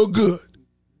feel good.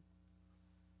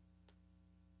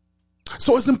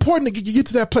 So it's important to get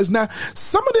to that place. Now,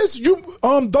 some of this,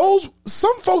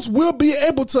 some folks will be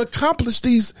able to accomplish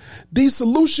these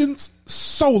solutions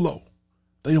solo.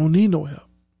 They don't need no help.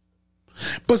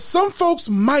 But some folks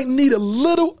might need a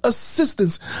little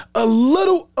assistance, a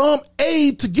little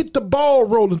aid to get the ball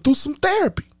rolling through some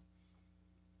therapy.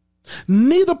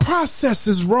 Neither process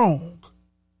is wrong.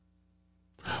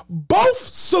 Both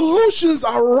solutions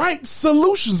are right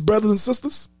solutions, brothers and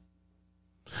sisters.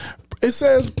 It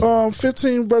says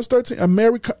 15 verse 13,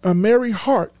 a merry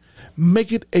heart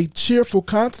make it a cheerful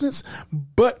countenance,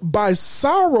 but by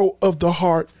sorrow of the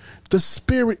heart the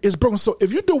spirit is broken. So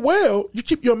if you do well, you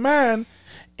keep your mind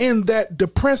in that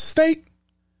depressed state,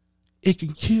 it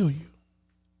can kill you.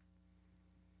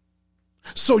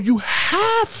 So you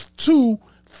have to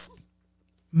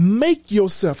make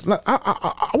yourself,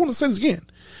 I want to say this again,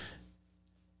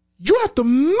 You have to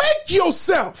make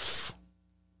yourself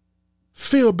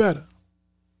feel better.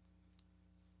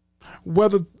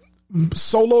 Whether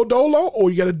solo dolo or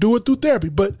you got to do it through therapy.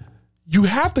 But you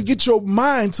have to get your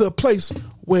mind to a place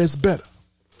where it's better.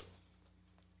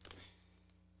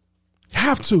 You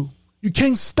have to. You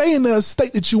can't stay in the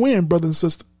state that you're in, brother and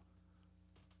sister.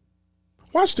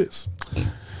 Watch this.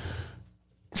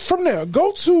 From there,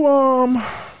 go to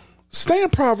stay in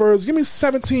Proverbs. Give me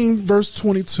 17 verse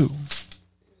 22.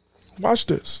 Watch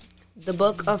this. The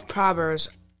book of Proverbs,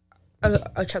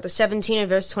 chapter 17 and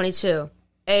verse 22.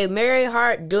 A merry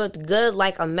heart doeth good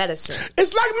like a medicine.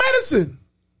 It's like medicine.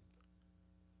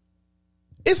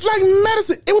 It's like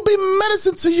medicine. It will be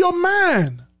medicine to your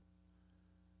mind.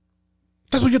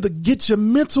 That's why you have to get your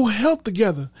mental health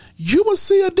together. You will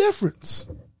see a difference.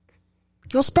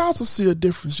 Your spouse will see a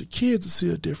difference. Your kids will see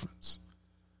a difference.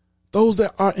 Those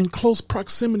that are in close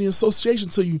proximity and association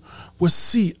to you will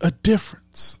see a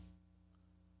difference.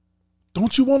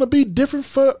 Don't you want to be different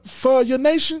for your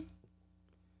nation?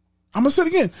 I'm going to say it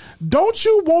again. Don't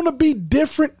you want to be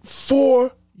different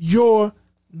for your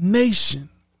nation?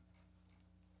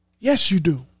 Yes, you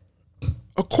do.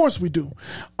 Of course we do.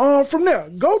 From there,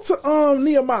 go to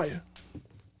Nehemiah.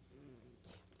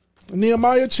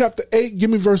 Nehemiah chapter 8, give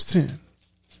me verse 10.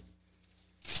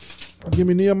 Give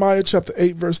me Nehemiah chapter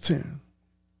 8, verse 10.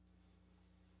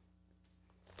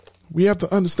 We have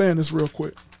to understand this real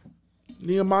quick.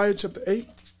 Nehemiah chapter 8,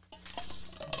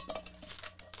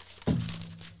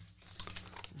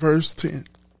 verse 10.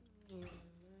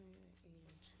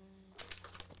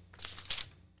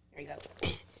 There you go.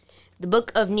 The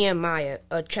book of Nehemiah,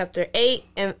 chapter 8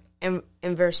 and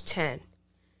verse 10.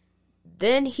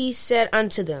 Then he said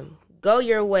unto them, Go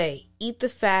your way, eat the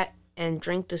fat, and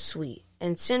drink the sweet,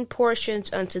 and send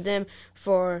portions unto them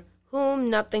for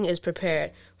whom nothing is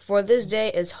prepared. For this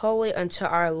day is holy unto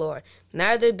our Lord.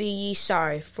 Neither be ye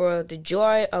sorry, for the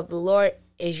joy of the Lord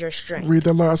is your strength. Read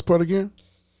that last part again.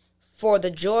 For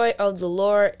the joy of the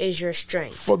Lord is your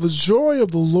strength. For the joy of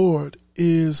the Lord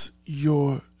is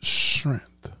your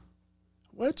strength.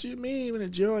 What do you mean with the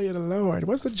joy of the Lord?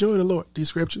 What's the joy of the Lord? These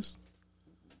scriptures.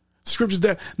 Scriptures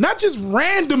that, not just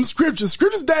random scriptures,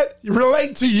 scriptures that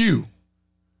relate to you.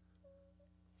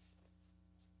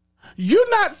 You're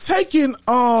not taking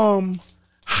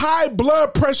high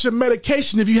blood pressure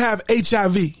medication if you have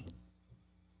HIV.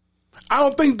 I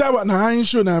don't think that would. Now, I ain't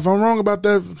sure now. If I'm wrong about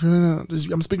that,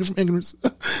 I'm speaking from ignorance.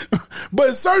 But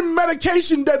it's certain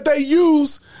medication that they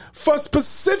use for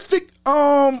specific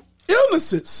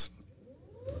illnesses.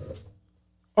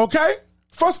 Okay?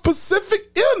 For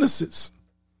specific illnesses.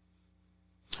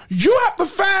 You have to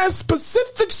find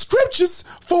specific scriptures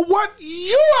for what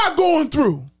you are going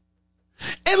through.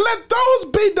 And let those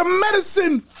be the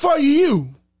medicine for you.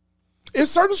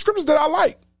 It's certain scriptures that I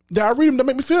like, that I read them that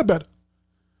make me feel better.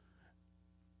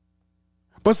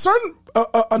 But certain,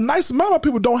 a nice amount of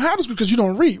people don't have this because you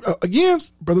don't read. Again,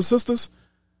 brothers and sisters,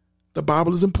 the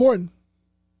Bible is important.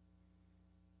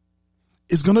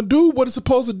 It's going to do what it's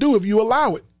supposed to do if you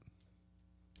allow it.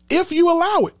 If you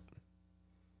allow it.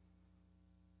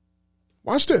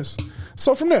 Watch this.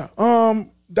 So from there,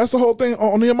 that's the whole thing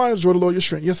on Nehemiah. Joy of the Lord, your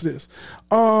strength. Yes, it is.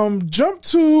 Jump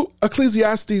to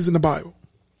Ecclesiastes in the Bible.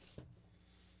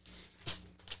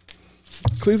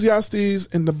 Ecclesiastes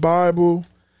in the Bible.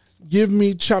 Give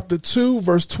me chapter 2,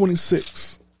 verse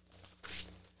 26.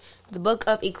 The book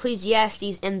of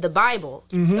Ecclesiastes in the Bible,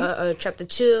 chapter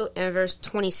 2 and verse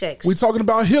 26. We're talking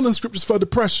about healing scriptures for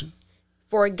depression.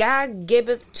 For God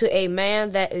giveth to a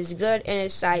man that is good in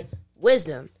his sight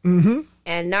wisdom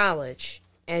and knowledge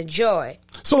and joy.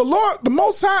 So the Lord, the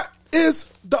Most High,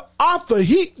 is the author.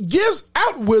 He gives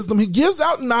out wisdom, he gives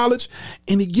out knowledge,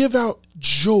 and he gives out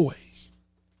joy.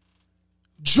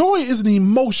 Joy is an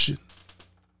emotion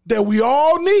that we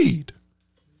all need.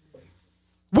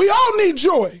 We all need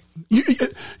joy. You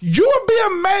will be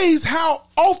amazed how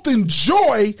often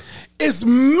joy is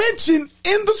mentioned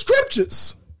in the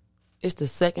scriptures. It's the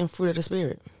second fruit of the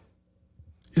Spirit.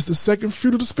 It's the second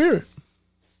fruit of the Spirit.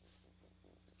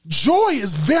 Joy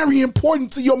is very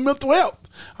important to your mental health.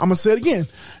 I'm going to say it again.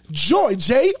 Joy,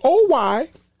 Joy,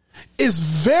 is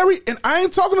very, and I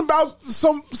ain't talking about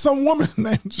some woman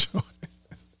named Joy.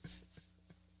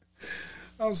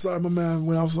 I'm sorry, my man,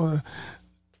 when I was on,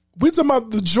 we're talking about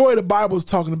the joy the Bible is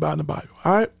talking about in the Bible,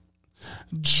 all right?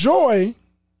 Joy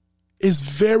is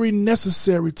very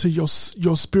necessary to your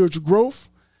spiritual growth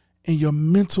and your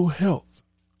mental health.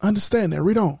 Understand that.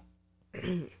 Read on.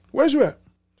 Where's you at?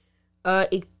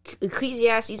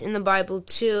 Ecclesiastes in the Bible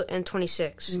 2 and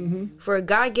 26. For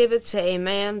God giveth to a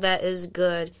man that is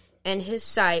good in his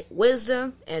sight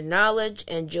wisdom and knowledge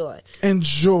and joy. And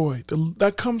joy.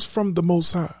 That comes from the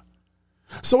Most High.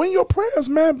 So in your prayers,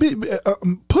 man,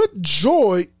 put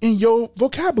joy in your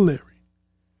vocabulary.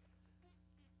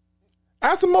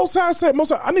 As the Most High said,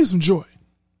 Most High, I need some joy.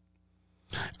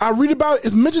 I read about it.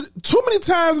 It's mentioned too many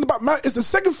times in about it's the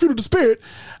second fruit of the Spirit.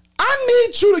 I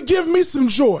need you to give me some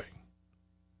joy.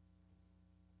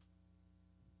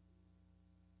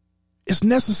 It's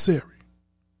necessary.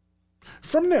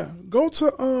 From there, go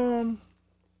to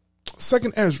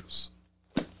 2nd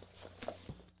Ezra,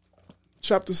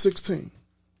 chapter 16.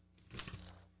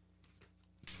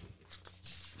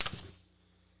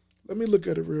 Let me look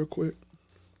at it real quick.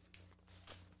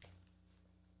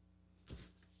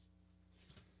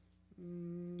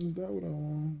 Is that what I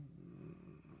want?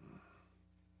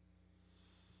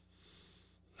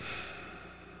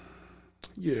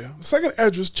 Yeah. 2nd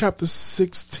Ezra, chapter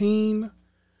 16.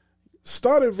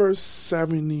 Start at verse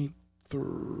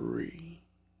 73.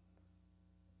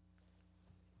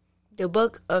 The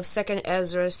book of 2nd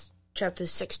Ezra, chapter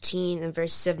 16 and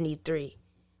verse 73.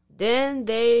 Then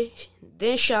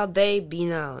shall they be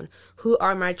known who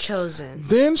are my chosen.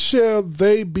 Then shall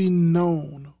they be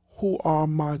known who are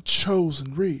my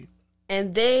chosen. Read.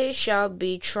 And they shall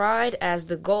be tried as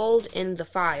the gold in the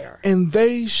fire. And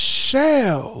they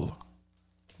shall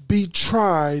be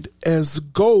tried as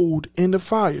gold in the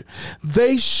fire.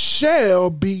 They shall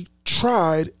be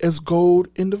tried as gold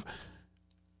in the...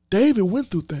 David went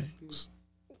through things.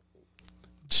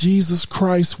 Jesus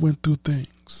Christ went through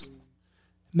things.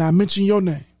 Now I mention your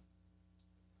name.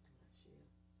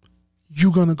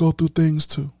 You're going to go through things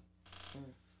too.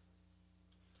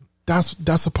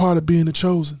 That's a part of being the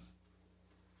chosen.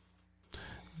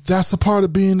 That's a part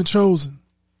of being the chosen.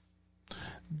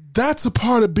 That's a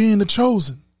part of being the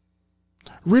chosen.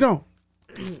 Read on.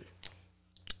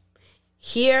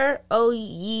 Hear, O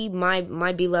ye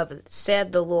my beloved,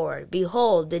 said the Lord.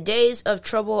 Behold, the days of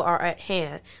trouble are at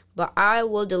hand, but I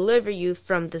will deliver you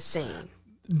from the same.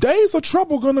 Days of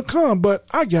trouble gonna come, but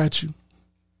I got you.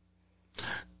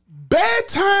 Bad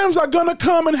times are gonna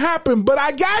come and happen, but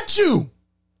I got you.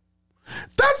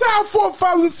 That's how our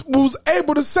forefathers was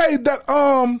able to say that,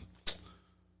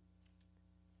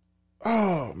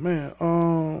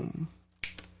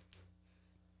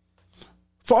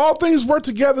 for all things work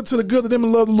together to the good of them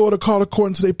and love the Lord are called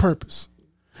according to their purpose.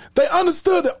 They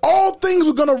understood that all things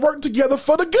were going to work together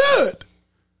for the good.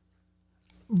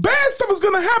 Bad stuff is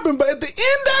going to happen, but at the end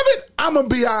of it, I'm going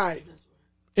to be all right.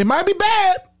 It might be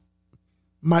bad.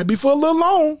 Might be for a little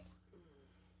long.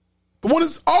 But when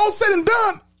it's all said and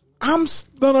done, I'm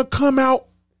going to come out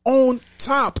on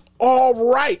top.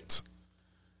 All right.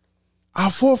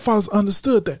 Our forefathers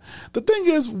understood that. The thing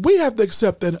is, we have to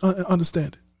accept that and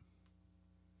understand it.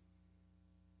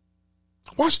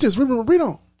 Watch this. Read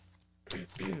on.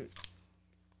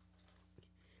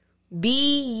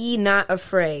 Be ye not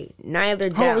afraid, neither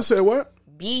doubt. Hold on, it said what?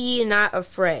 Be ye not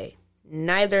afraid,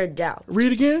 neither doubt.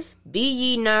 Read again. Be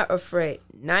ye not afraid,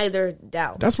 neither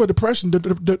doubt. That's where depression,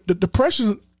 the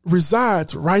depression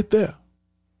resides right there.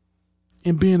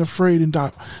 In being afraid and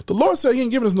doubt. The Lord said he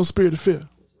ain't giving us no spirit of fear.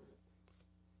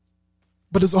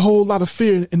 But there's a whole lot of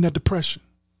fear in that depression.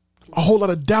 A whole lot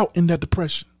of doubt in that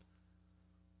depression.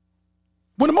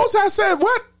 When the Most High said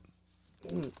what?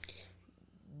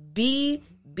 Be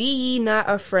ye not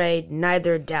afraid,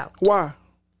 neither doubt. Why?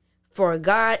 For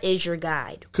God is your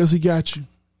guide. Because he got you.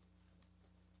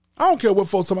 I don't care what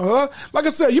folks talking about. Like I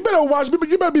said, you better watch. You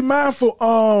better be mindful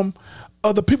of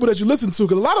the people that you listen to.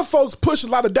 Because a lot of folks push a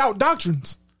lot of doubt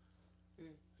doctrines.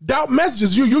 Doubt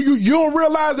messages. You don't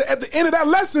realize that at the end of that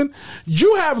lesson,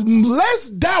 you have less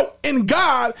doubt in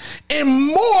God and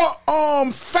more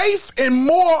faith and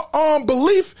more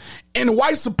belief in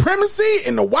white supremacy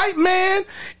and the white man,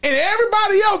 and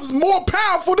everybody else is more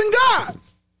powerful than God.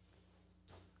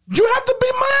 You have to be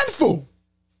mindful.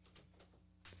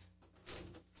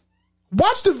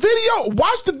 Watch the video.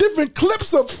 Watch the different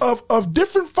clips of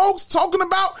different folks talking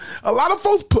about. A lot of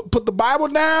folks put the Bible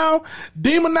down,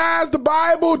 demonize the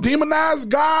Bible, demonize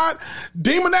God,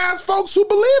 demonize folks who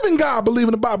believe in God, believe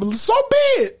in the Bible. So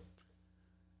be it.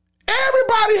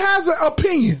 Everybody has an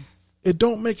opinion. It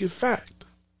don't make it fact.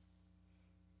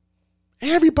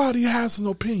 Everybody has an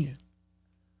opinion,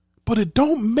 but it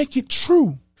don't make it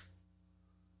true.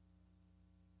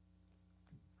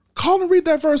 Call and read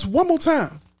that verse one more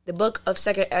time. The book of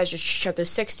 2nd Ezra, chapter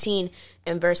 16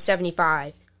 and verse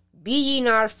 75. Be ye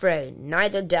not afraid,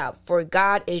 neither doubt, for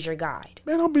God is your guide.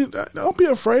 Man, don't be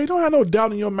afraid. Don't have no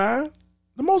doubt in your mind.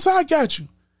 The Most High got you.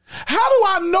 How do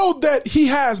I know that he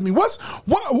has me? How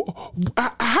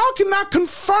can I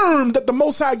confirm that the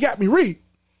Most High got me? Read.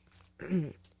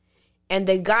 And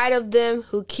the guide of them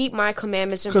who keep my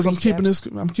commandments and precepts. Because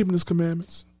I'm keeping his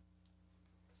commandments.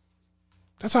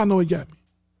 That's how I know he got me.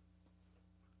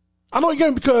 I know he got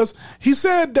me because he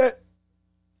said that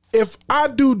if I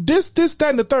do this, that,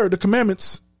 and the third, the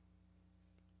commandments,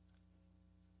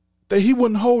 that he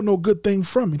wouldn't hold no good thing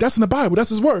from me. That's in the Bible. That's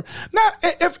his word. Now,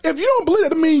 if you don't believe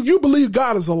that, I mean, you believe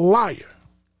God is a liar.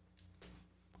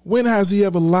 When has he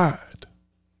ever lied?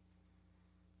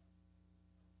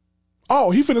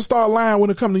 Oh, he finna start lying when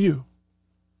it come to you.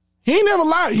 He ain't never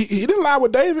lied. He didn't lie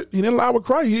with David. He didn't lie with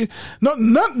Christ.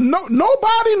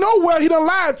 Nobody nowhere he done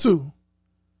lied to.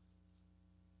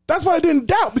 That's why they didn't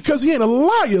doubt, because he ain't a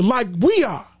liar like we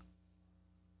are.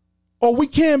 Or we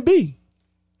can be.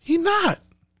 He not.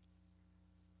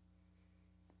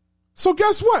 So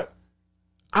guess what?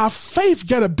 Our faith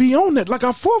got to be on that. Like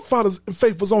our forefathers'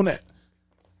 faith was on that.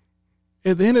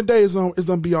 At the end of the day, it's going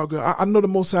to be all good. I know the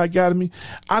Most High guided me.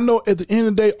 I know at the end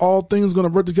of the day, all things are going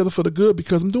to work together for the good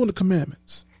because I'm doing the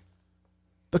commandments.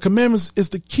 The commandments is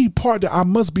the key part that I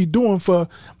must be doing for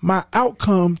my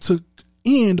outcome to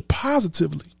end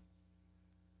positively.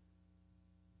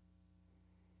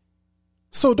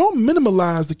 So don't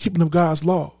minimalize the keeping of God's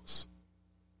laws.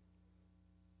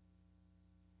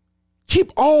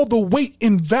 Keep all the weight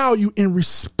and value and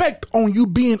respect on you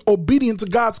being obedient to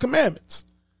God's commandments.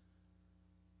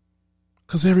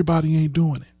 Because everybody ain't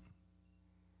doing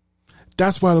it.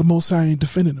 That's why the Most High ain't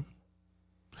defending them.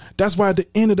 That's why the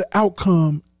end of the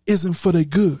outcome isn't for their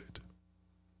good.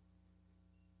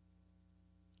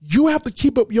 You have to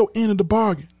keep up your end of the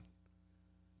bargain.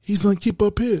 He's going to keep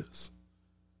up his.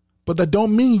 But that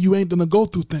don't mean you ain't going to go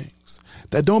through things.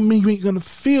 That don't mean you ain't going to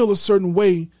feel a certain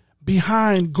way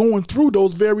behind going through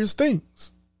those various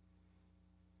things.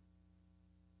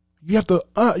 You have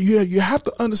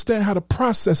to understand how to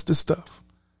process this stuff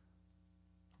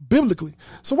biblically.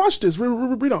 So watch this.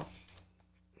 Read on.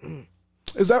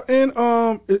 Is that in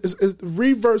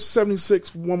read verse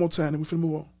 76 one more time and we finna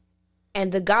move on.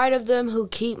 And the guide of them who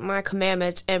keep my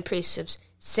commandments and precepts,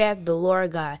 saith the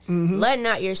Lord God, let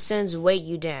not your sins weight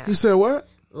you down. He said what?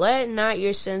 Let not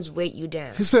your sins weight you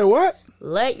down. He said what?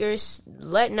 Let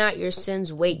not your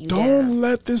sins weight you down. Don't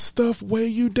let this stuff weigh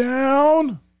you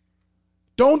down.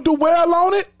 Don't dwell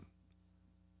on it.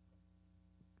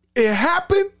 It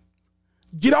happened.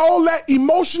 Get all that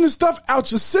emotion and stuff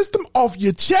out your system, off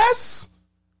your chest.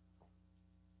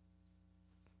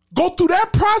 Go through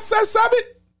that process of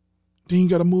it. Then you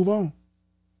got to move on.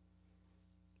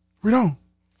 Read on.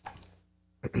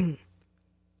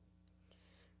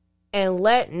 And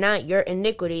let not your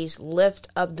iniquities lift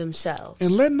up themselves.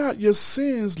 And let not your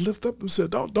sins lift up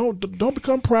themselves. Don't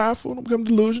become prideful. Don't become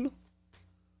delusional.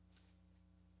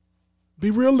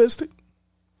 Be realistic.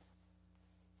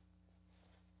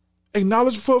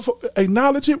 Acknowledge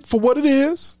it for what it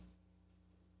is.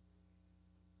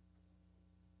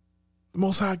 The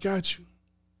Most High got you.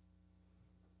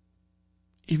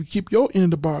 If you keep your end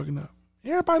of the bargain up.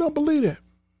 Everybody don't believe that.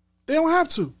 They don't have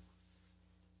to.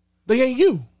 They ain't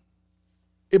you.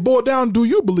 It boiled down, do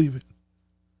you believe it?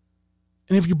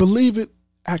 And if you believe it,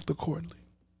 act accordingly.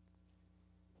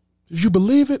 If you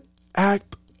believe it,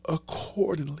 act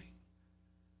accordingly.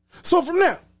 So from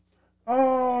now,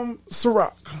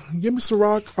 Sirach. Give me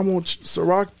Sirach. I want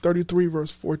Sirach 33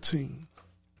 verse 14.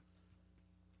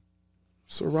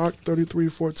 Sirach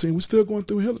 33:14. We're still going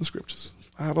through healing scriptures.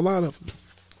 I have a lot of them.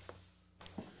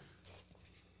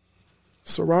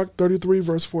 Sirach 33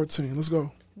 verse 14. Let's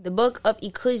go. The book of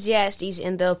Ecclesiastes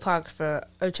in the Apocrypha,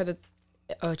 chapter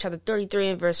 33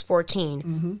 and verse 14.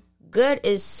 Mm-hmm. Good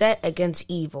is set against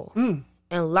evil,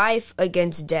 and life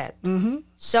against death. Mm-hmm.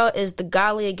 So is the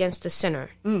godly against the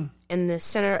sinner, and the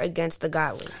sinner against the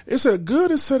godly. It said, good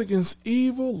is set against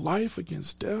evil, life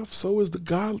against death. So is the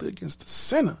godly against the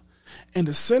sinner, and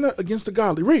the sinner against the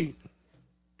godly. Read.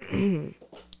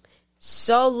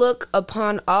 So look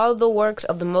upon all the works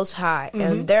of the Most High,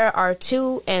 and there are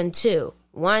two and two,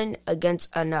 one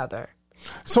against another.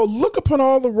 So look upon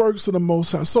all the works of the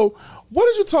Most High. So what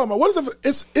is you talking about? What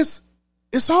is it?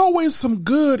 It's always some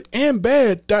good and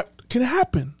bad that can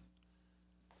happen.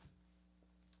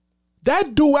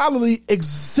 That duality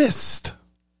exists.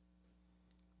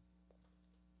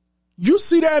 You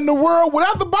see that in the world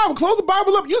without the Bible. Close the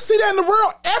Bible up. You see that in the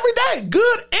world every day.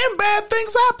 Good and bad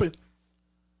things happen.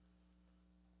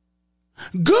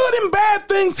 Good and bad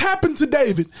things happen to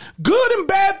David. Good and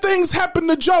bad things happen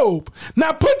to Job.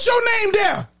 Now put your name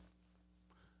there.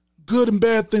 Good and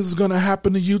bad things is going to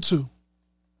happen to you too.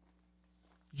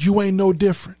 You ain't no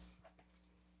different.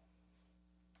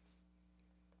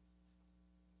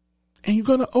 And you're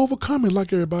going to overcome it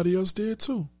like everybody else did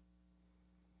too.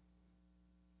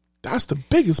 That's the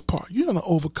biggest part. You're going to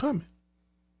overcome it.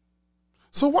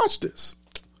 So watch this.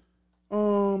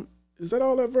 Is that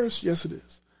all that verse? Yes, it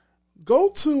is. Go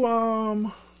to,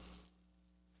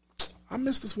 I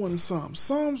missed this one in Psalms.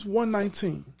 Psalms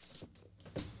 119.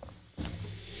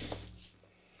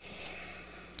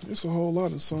 There's a whole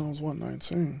lot in Psalms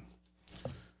 119.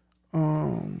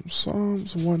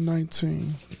 Psalms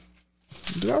 119.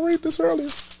 Did I read this earlier?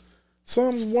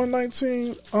 Psalms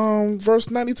 119, verse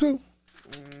 92.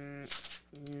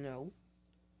 No.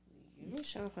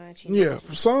 Psalms 119. Yeah,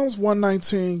 Psalms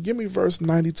 119. Give me verse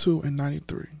 92 and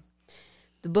 93.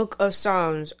 The book of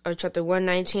Psalms, chapter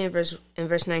 119,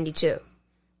 verse 92.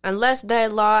 Unless thy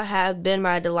law have been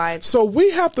my delight. So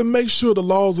we have to make sure the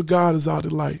laws of God is our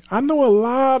delight. I know a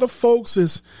lot of folks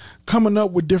is coming up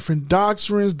with different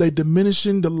doctrines. They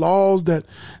diminishing the laws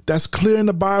that's clear in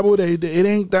the Bible. It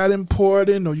ain't that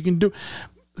important, or you can do.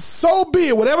 So be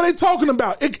it. Whatever they talking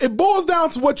about, it boils down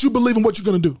to what you believe and what you're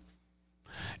going to do.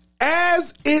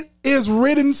 As it is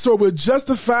written, so we're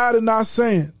justified in our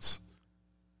sins.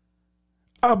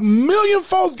 A million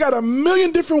folks got a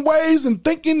million different ways and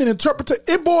thinking and interpreting.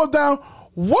 It boils down,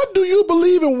 what do you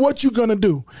believe and what you're going to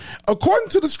do? According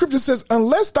to the scripture, it says,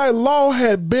 unless thy law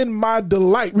had been my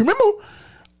delight. Remember,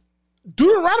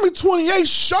 Deuteronomy 28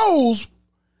 shows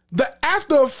the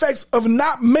after effects of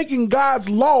not making God's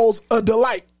laws a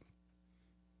delight.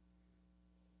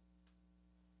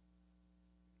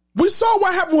 We saw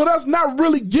what happened with us not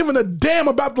really giving a damn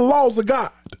about the laws of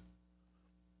God.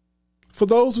 For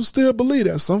those who still believe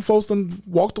that. Some folks done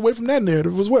walked away from that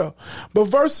narrative as well. But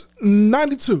verse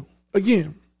 92,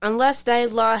 again. Unless thy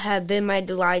law had been my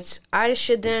delights, I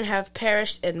should then have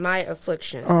perished in my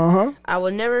affliction. I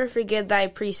will never forget thy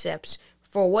precepts,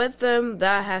 for with them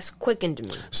thou hast quickened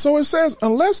me. So it says,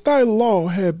 unless thy law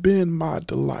had been my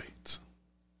delight,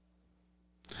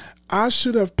 I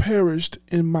should have perished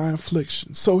in my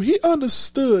affliction. So he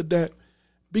understood that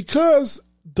because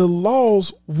the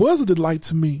laws was a delight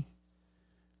to me,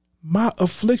 my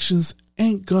afflictions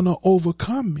ain't gonna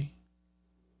overcome me.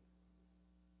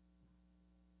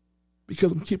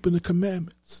 Because I'm keeping the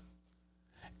commandments.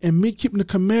 And me keeping the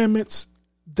commandments,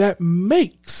 that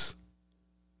makes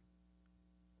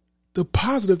the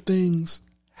positive things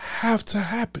have to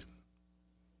happen.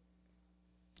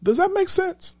 Does that make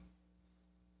sense?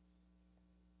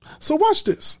 So watch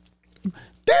this.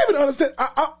 David understood.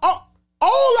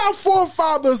 All our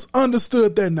forefathers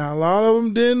understood that. Now, a lot of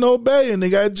them didn't obey and they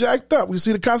got jacked up. We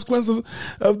see the consequences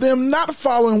of them not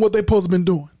following what they're supposed to have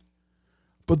been doing.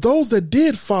 But those that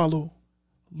did follow,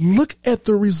 look at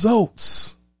the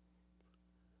results.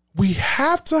 We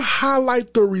have to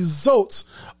highlight the results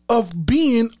of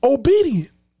being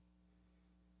obedient.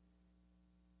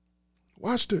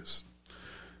 Watch this.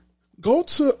 Go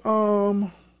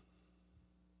to,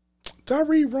 did I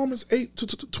read Romans 8 to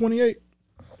 28?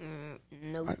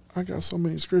 Nope. I got so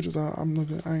many scriptures. I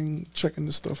ain't checking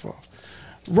this stuff off.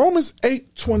 Romans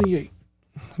 8:28.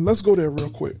 Let's go there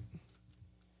real quick.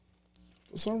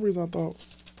 For some reason, I thought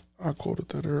I quoted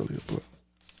that earlier, but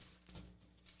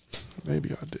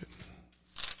maybe I didn't.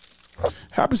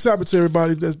 Happy Sabbath to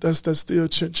everybody that's still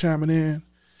chiming in.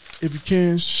 If you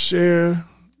can, share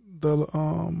the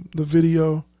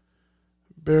video.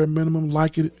 Bare minimum,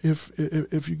 like it if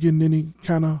you're getting any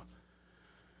kind of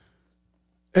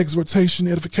exhortation,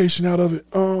 edification out of it.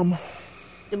 The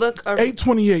book of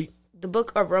 8:28. The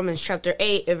book of Romans, chapter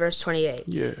 8, and verse 28.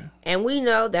 Yeah. And we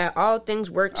know that all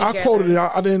things work together. I quoted it.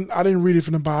 I didn't read it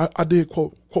from the Bible. I did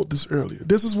quote this earlier.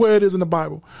 This is where it is in the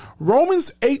Bible.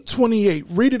 Romans 8:28.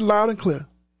 Read it loud and clear.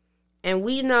 And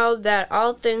we know that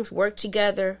all things work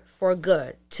together for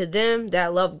good to them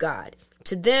that love God,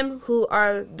 to them who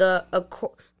are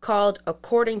called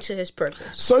according to his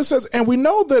purpose. So it says, and we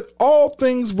know that all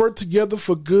things work together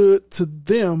for good to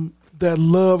them that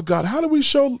love God. How do we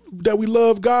show that we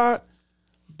love God?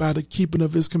 By the keeping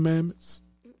of his commandments.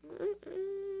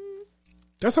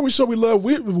 That's how we show we love.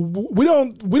 We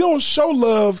don't show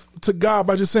love to God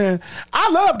by just saying,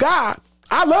 I love God.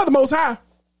 I love the Most High.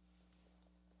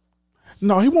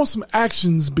 No, he wants some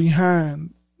actions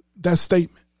behind that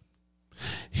statement.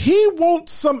 He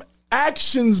wants some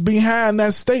actions behind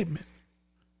that statement.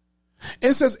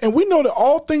 It says, and we know that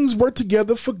all things work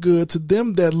together for good to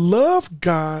them that love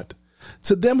God,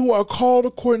 to them who are called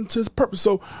according to his purpose.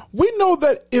 So we know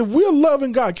that if we're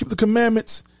loving God, keep the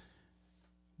commandments,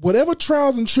 whatever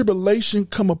trials and tribulation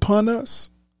come upon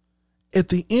us, at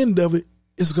the end of it,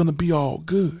 it's going to be all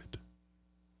good.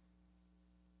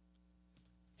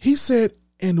 He said,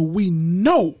 and we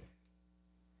know.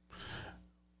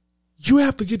 You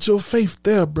have to get your faith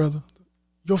there, brother.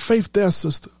 Your faith there,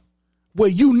 sister. Where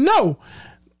you know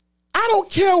I don't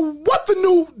care what the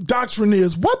new doctrine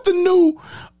is, what the new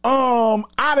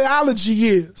ideology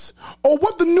is, or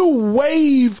what the new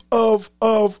wave of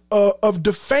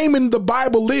defaming the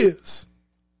Bible is.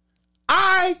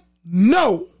 I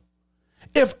know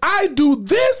if I do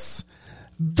this,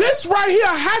 this right here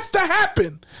has to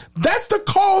happen. That's the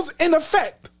cause and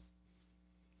effect.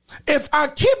 If I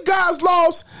keep God's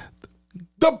laws,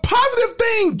 the positive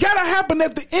thing gotta happen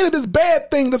at the end of this bad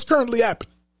thing that's currently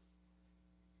happening.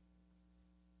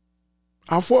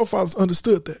 Our forefathers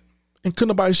understood that, and couldn't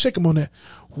nobody shake them on that.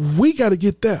 We got to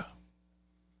get there.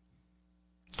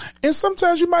 And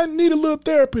sometimes you might need a little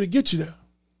therapy to get you there.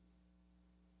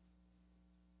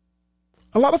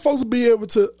 A lot of folks will be able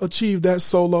to achieve that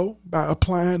solo by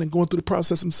applying and going through the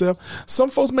process themselves. Some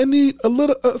folks may need a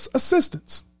little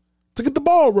assistance to get the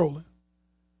ball rolling.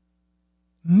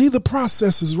 Neither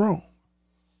process is wrong.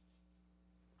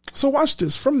 So watch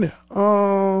this from there.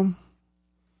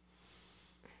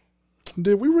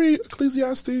 Did we read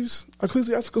Ecclesiasticus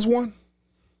 1?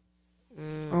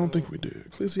 I don't think we did.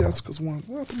 Ecclesiasticus 1.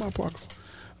 Well, I put my Apocrypha.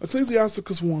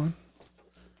 Ecclesiasticus 1,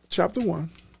 chapter 1,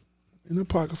 in the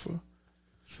Apocrypha.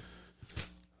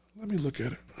 Let me look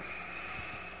at it.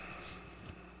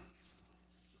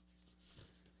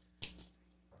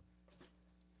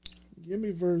 Give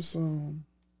me verse,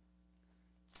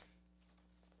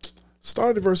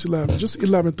 start at verse 11, just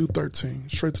 11 through 13,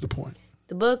 straight to the point.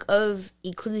 The book of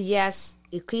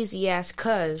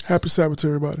Ecclesiasticus. Happy Sabbath to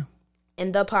everybody.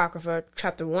 In the Apocrypha,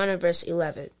 chapter 1 and verse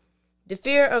 11. The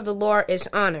fear of the Lord is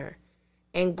honor,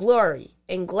 and glory,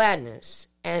 and gladness,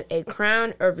 and a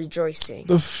crown of rejoicing.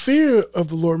 The fear of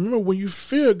the Lord. Remember, when you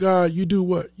fear God, you do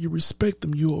what? You respect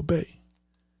Him, you obey.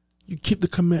 You keep the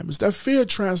commandments. That fear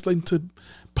translates to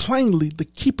plainly the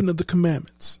keeping of the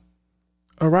commandments.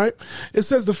 All right? It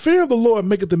says, the fear of the Lord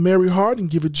maketh a merry heart and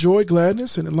giveth joy,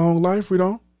 gladness, and a long life. Read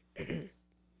on.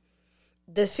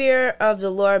 The fear of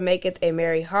the Lord maketh a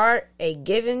merry heart, a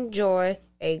giving joy,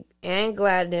 and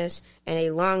gladness, and a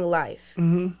long life.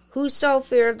 Mm-hmm. Whoso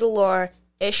feareth the Lord,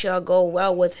 it shall go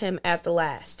well with him at the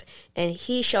last, and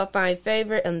he shall find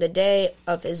favor in the day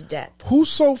of his death.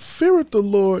 Whoso feareth the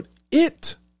Lord,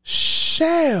 it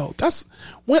shall. That's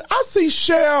when I see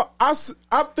shall, I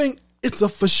think it's a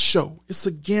for sure. It's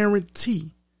a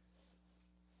guarantee.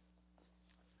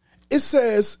 It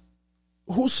says,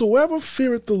 whosoever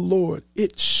feareth the Lord,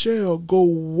 it shall go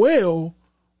well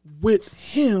with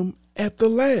him at the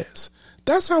last.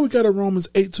 That's how we got to Romans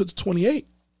 8:28.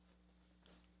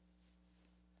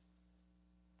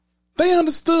 They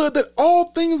understood that all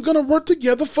things going to work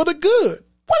together for the good.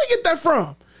 Where did they get that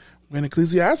from? In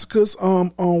Ecclesiasticus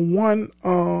on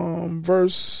 1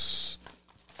 verse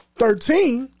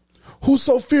 13,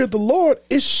 whoso feared the Lord,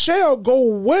 it shall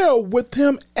go well with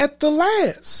him at the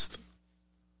last.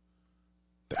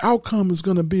 The outcome is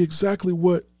going to be exactly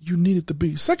what you need it to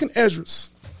be. 2nd Ezra,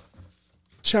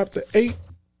 chapter 8,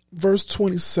 verse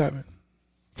 27.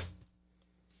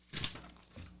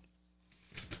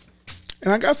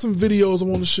 And I got some videos I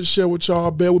want to share with y'all.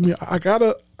 Bear with me. I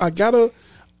gotta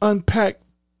unpack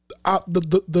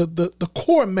the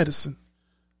core medicine,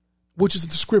 which is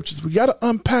the scriptures. We gotta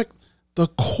unpack the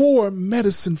core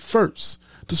medicine first.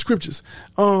 The scriptures.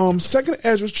 2nd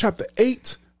Ezra chapter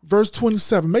 8, verse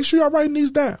 27. Make sure y'all writing these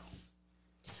down.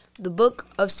 The book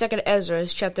of 2nd Ezra,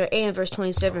 chapter 8 and verse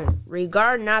 27.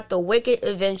 Regard not the wicked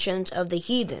inventions of the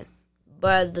heathen,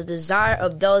 but the desire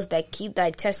of those that keep thy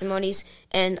testimonies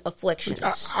and afflictions.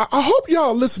 I hope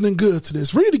y'all are listening good to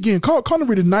this. Read it again. Call and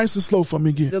read it nice and slow for me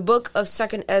again. The book of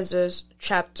 2nd Ezra,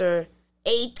 chapter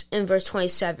 8 and verse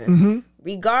 27. Mm-hmm.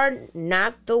 Regard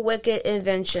not the wicked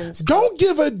inventions. Don't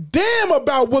give a damn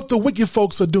about what the wicked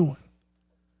folks are doing.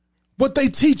 What they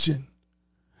teaching.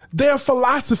 Their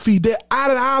philosophy, their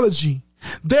ideology,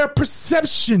 their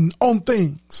perception on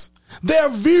things. Their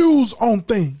views on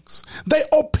things, their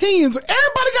opinions.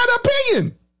 Everybody got an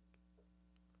opinion.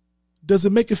 Does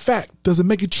it make it fact? Does it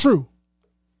make it true?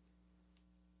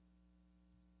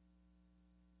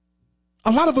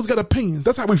 A lot of us got opinions.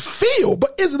 That's how we feel. But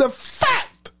is it a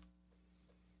fact?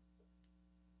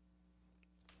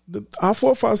 Our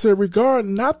forefathers said, regard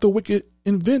not the wicked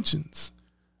inventions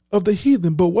of the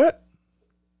heathen, but what?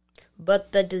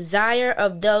 But the desire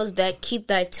of those that keep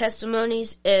thy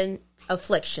testimonies and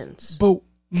afflictions. But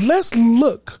let's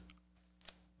look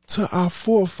to our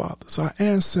forefathers, our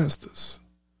ancestors,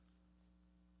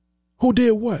 who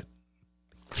did what?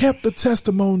 Kept the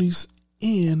testimonies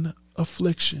in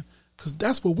affliction, because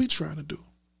that's what we're trying to do.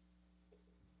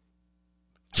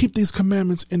 Keep these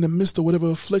commandments in the midst of whatever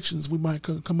afflictions we might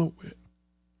come up with.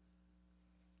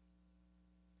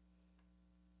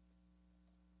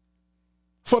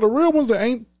 For the real ones that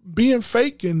ain't being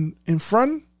fake and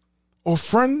fronting or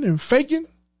fronting and faking.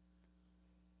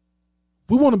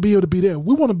 We want to be able to be there.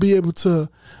 We want to be able to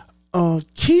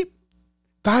keep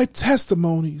thy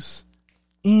testimonies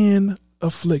in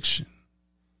affliction.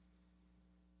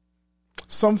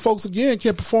 Some folks, again,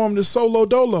 can't perform this solo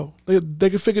dolo. They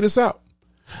can figure this out.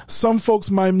 Some folks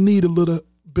might need a little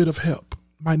bit of help,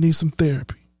 might need some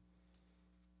therapy.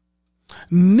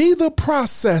 Neither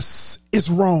process is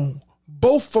wrong.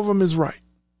 Both of them is right.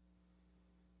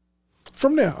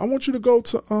 From there, I want you to go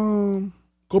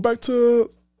back to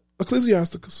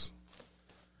Ecclesiasticus.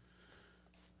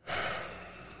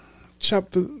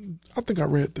 Chapter, I think I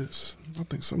read this. I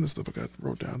think some of this stuff I got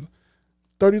wrote down.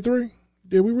 33?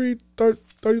 Did we read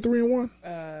 33 and 1?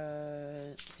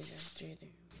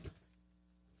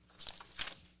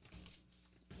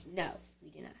 No, we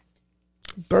did not.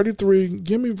 33,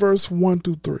 give me verse 1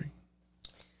 through 3.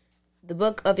 The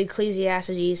book of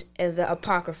Ecclesiastes and the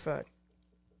Apocrypha,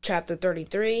 chapter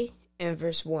 33 and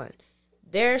verse 1.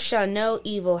 There shall no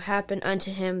evil happen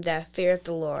unto him that feareth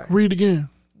the Lord. Read again.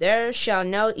 There shall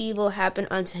no evil happen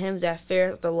unto him that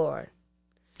feareth the Lord.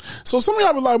 So some of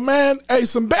y'all be like, man, hey,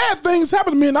 some bad things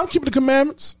happen to me and I'm keeping the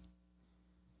commandments.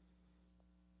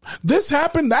 This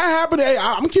happened, that happened. Hey,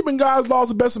 I'm keeping God's laws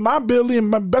the best of my ability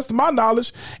and the best of my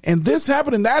knowledge. And this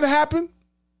happened and that happened.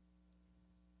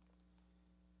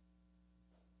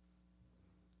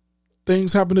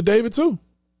 Things happen to David too.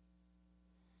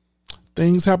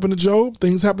 Things happen to Job.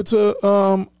 Things happen to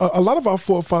a lot of our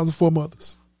forefathers and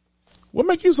foremothers. What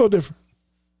make you so different?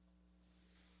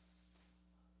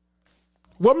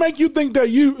 What make you think that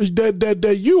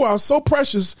you are so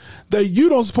precious that you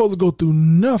don't supposed to go through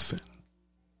nothing?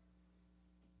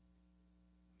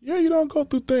 Yeah, you don't go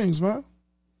through things, man.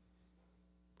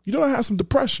 You don't have some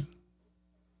depression.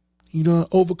 You don't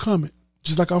overcome it,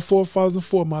 just like our forefathers and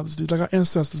foremothers did, like our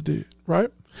ancestors did, right?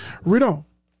 Read on.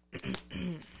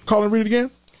 Call and read it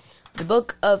again. The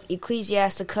book of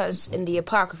Ecclesiasticus in the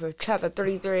Apocrypha, chapter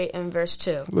 33 and verse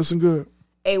 2. Listen good.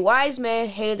 A wise man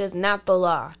hateth not the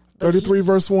law. 33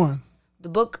 verse 1. The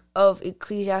book of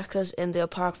Ecclesiasticus in the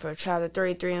Apocrypha, chapter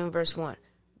 33 and verse 1.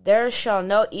 There shall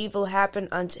no evil happen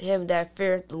unto him that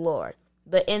feareth the Lord,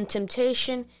 but in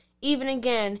temptation, even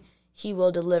again, he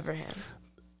will deliver him.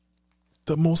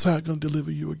 The Most High going to deliver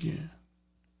you again.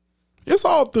 It's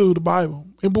all through the Bible.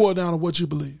 It boils down to what you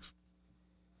believe.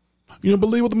 You don't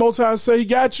believe what the Most High say he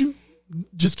got you?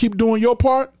 Just keep doing your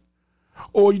part?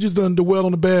 Or you just done dwell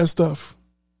on the bad stuff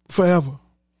forever?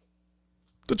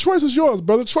 The choice is yours,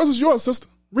 brother. The choice is yours, sister.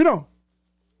 Read on.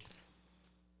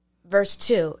 Verse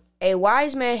 2. A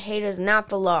wise man hateth not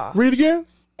the law. Read again.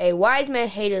 A wise man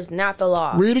hateth not the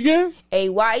law. Read again. A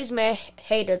wise man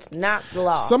hateth not the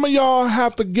law. Some of y'all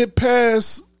have to get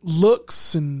past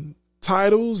looks and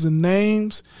titles and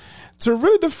names to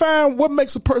really define what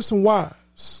makes a person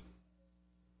wise.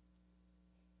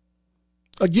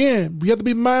 Again, we have to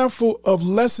be mindful of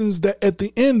lessons that at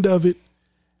the end of it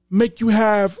make you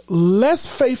have less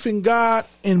faith in God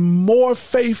and more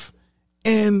faith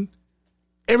in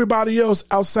everybody else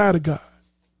outside of God.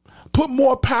 Put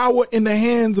more power in the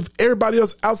hands of everybody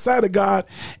else outside of God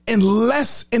and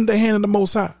less in the hand of the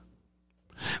Most High.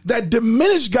 That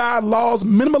diminish God's laws,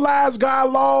 minimalize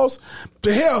God's laws.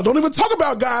 To hell, don't even talk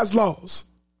about God's laws.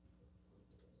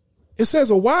 It says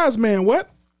a wise man, what?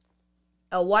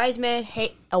 A wise man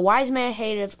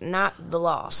hateth not the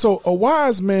law. So a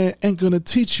wise man ain't going to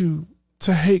teach you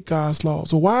to hate God's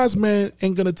laws. A wise man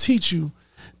ain't going to teach you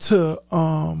to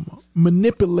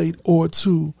manipulate or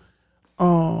to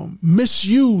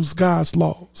misuse God's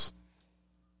laws.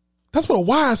 That's what a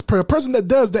wise person, a person that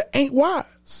does that ain't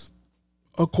wise,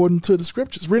 according to the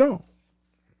scriptures. Read on.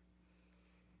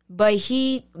 But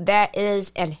he that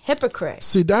is an hypocrite.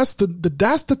 See, that's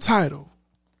the title.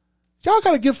 Y'all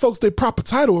got to give folks their proper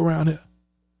title around here.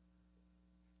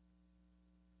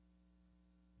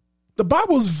 The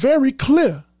Bible is very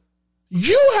clear.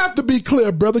 You have to be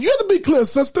clear, brother. You have to be clear,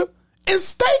 sister, and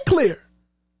stay clear.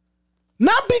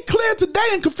 Not be clear today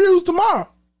and confused tomorrow.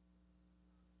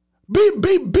 Be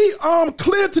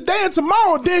clear today and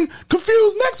tomorrow, then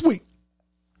confused next week.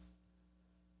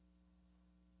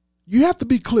 You have to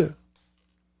be clear.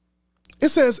 It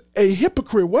says a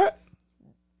hypocrite, what?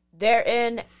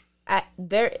 Therein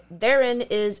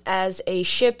is as a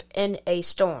ship in a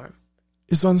storm.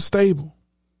 It's unstable,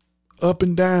 up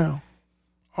and down.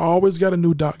 Always got a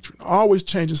new doctrine. Always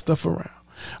changing stuff around.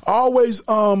 Always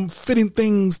fitting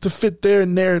things to fit their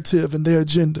narrative and their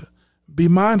agenda. Be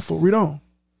mindful. Read on.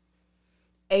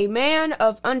 A man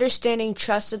of understanding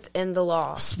trusteth in the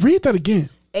law. Read that again.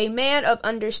 A man of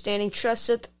understanding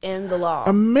trusteth in the law.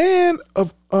 A man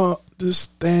of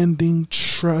understanding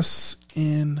trust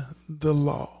in the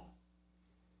law.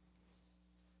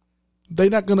 They're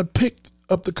not going to pick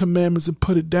up the commandments and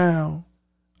put it down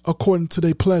according to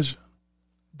their pleasure,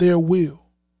 their will.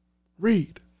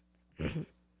 Read.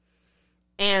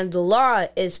 And the law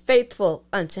is faithful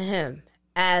unto him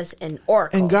as an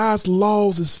oracle. And God's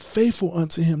laws is faithful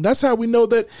unto him. That's how we know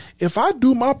that if I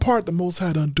do my part, the Most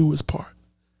High doesn't do his part.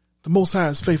 The Most High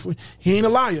is faithful. He ain't a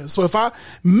liar. So if I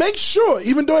make sure,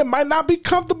 even though it might not be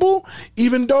comfortable,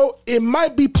 even though it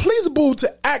might be pleasable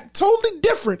to act totally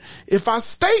different, if I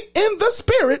stay in the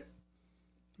spirit,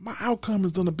 my outcome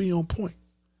is going to be on point.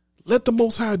 Let the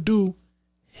Most High do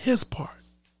his part.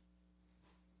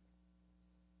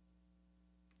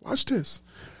 Watch this.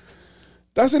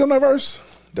 That's it on that verse?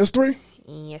 That's 3?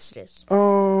 Yes, it is.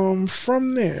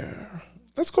 From there,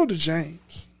 let's go to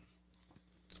James.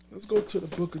 Let's go to the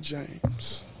book of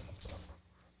James.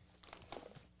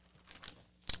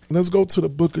 Let's go to the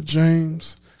book of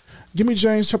James. Give me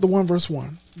James chapter 1, verse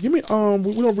 1. Give me, we're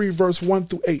going to read verse 1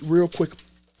 through 8 real quick.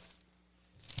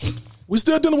 We're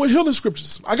still dealing with healing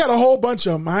scriptures. I got a whole bunch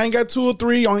of them. I ain't got 2 or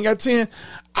 3. I ain't got 10.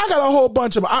 I got a whole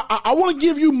bunch of them. I want to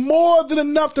give you more than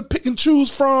enough to pick and choose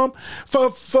from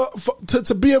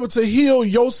to be able to heal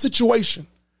your situation.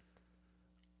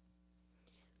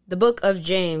 The book of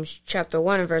James, chapter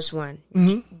 1, verse 1.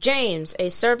 Mm-hmm. James, a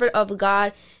servant of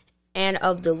God and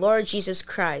of the Lord Jesus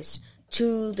Christ,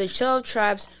 to the 12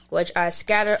 tribes which I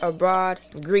scatter abroad,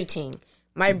 greeting.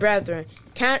 My brethren,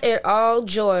 count it all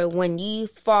joy when ye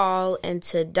fall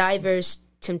into diverse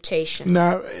temptations.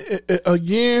 Now,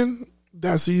 again,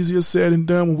 that's easier said than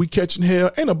done. When we catching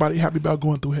hell, ain't nobody happy about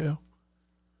going through hell.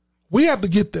 We have to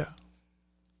get there.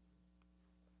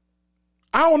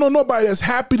 I don't know nobody that's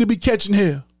happy to be catching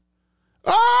hell.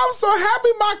 Oh, I'm so happy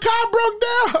my car broke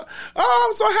down. Oh,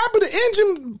 I'm so happy the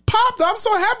engine popped. I'm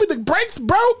so happy the brakes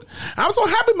broke. I'm so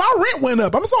happy my rent went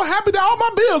up. I'm so happy that all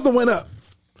my bills done went up.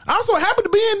 I'm so happy to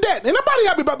be in debt. Ain't nobody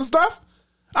happy about the stuff.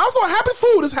 I'm so happy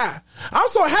food is high. I'm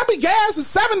so happy gas is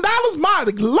 $7. My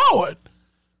Lord.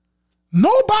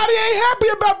 Nobody ain't happy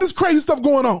about this crazy stuff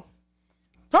going on.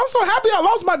 I'm so happy I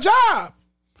lost my job.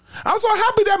 I'm so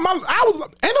happy that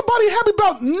ain't nobody happy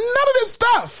about none of this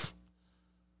stuff.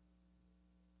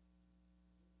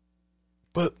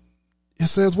 But it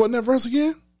says what in that verse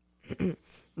again?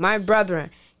 My brethren,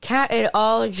 count it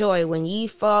all joy when ye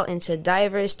fall into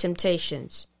diverse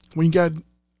temptations. When you got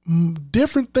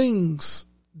different things,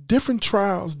 different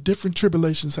trials, different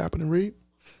tribulations happening, read.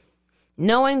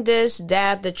 Knowing this,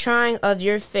 that the trying of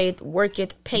your faith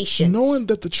worketh patience. Knowing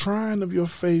that the trying of your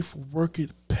faith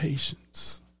worketh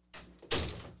patience.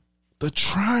 The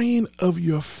trying of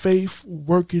your faith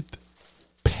worketh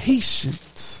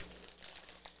patience.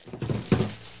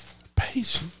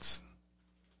 Patience.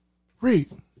 Read.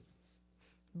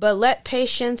 But let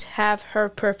patience have her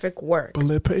perfect work. But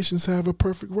let patience have her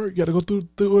perfect work. You got to go through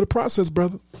the process,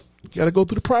 brother. You got to go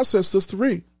through the process, sister.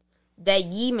 Read. That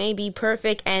ye may be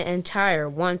perfect and entire,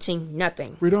 wanting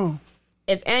nothing. Read on.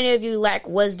 If any of you lack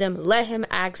wisdom, let him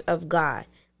ask of God,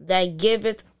 that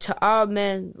giveth to all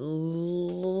men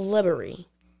liberty,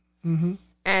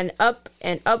 and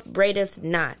upbraideth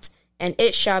not, and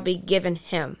it shall be given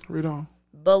him. Read on.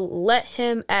 But let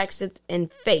him ask it in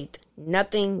faith,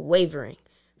 nothing wavering.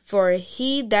 For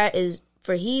he that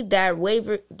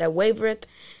wavereth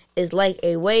is like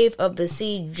a wave of the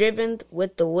sea driven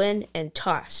with the wind and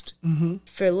tossed.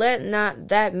 For let not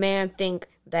that man think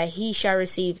that he shall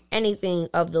receive anything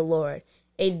of the Lord.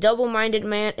 A double-minded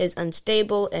man is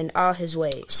unstable in all his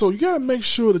ways. So you got to make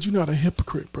sure that you're not a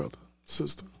hypocrite, brother,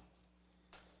 sister.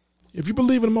 If you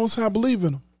believe in the Most High, believe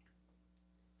in him.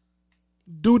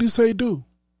 Do what he say do.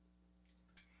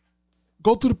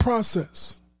 Go through the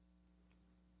process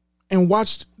and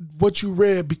watch what you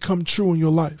read become true in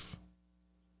your life.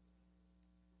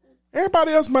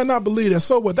 Everybody else might not believe that.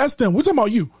 So what? That's them. We're talking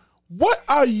about you. What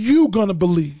are you going to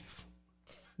believe?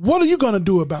 What are you going to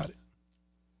do about it?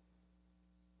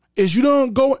 Is you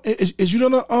don't go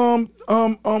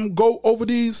go over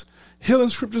these healing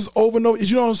scriptures over and over? Is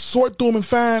you don't sort through them and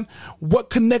find what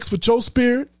connects with your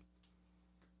spirit?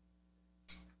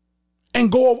 And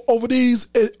go over these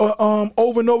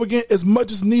over and over again as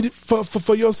much as needed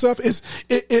for yourself.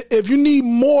 If you need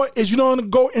more, is you don't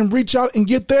go and reach out and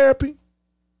get therapy?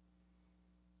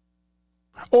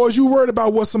 Or is you worried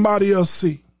about what somebody else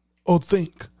see or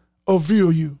think or view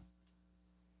you?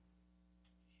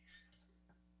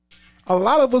 A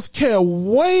lot of us care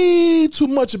way too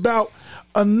much about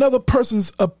another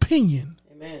person's opinion.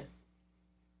 Amen.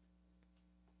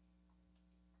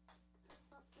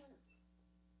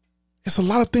 It's a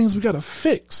lot of things we got to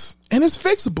fix, and it's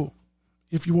fixable.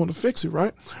 if you want to fix it,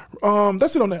 right?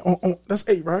 That's it on that. That's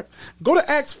 8, right? Go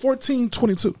to Acts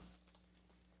 14:22.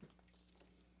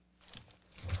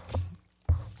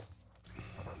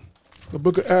 The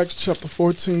book of Acts, chapter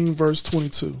 14, verse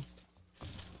 22.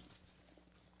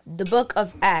 The book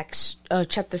of Acts,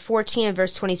 chapter 14,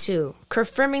 verse 22.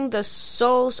 Confirming the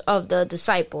souls of the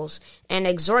disciples and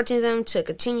exhorting them to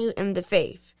continue in the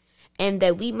faith, and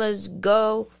that we must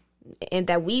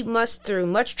through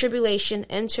much tribulation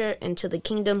enter into the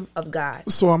kingdom of God.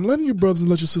 So I'm letting you brothers and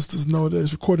let your sisters know that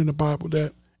it's recorded in the Bible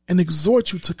that, and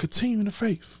exhort you to continue in the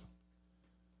faith.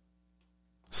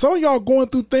 Some of y'all going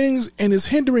through things and it's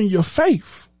hindering your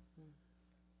faith.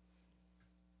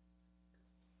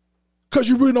 Because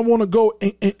you really don't want to go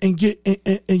and get,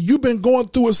 and you've been going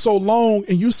through it so long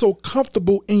and you're so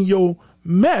comfortable in your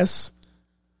mess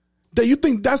that you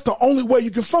think that's the only way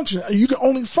you can function. You can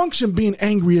only function being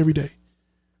angry every day.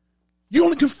 You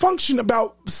only can function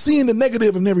about seeing the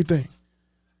negative and everything.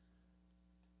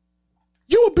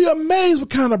 You will be amazed what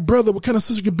kind of brother, what kind of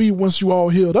sister you can be once you all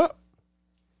healed up.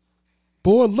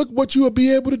 Boy, look what you will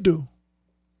be able to do.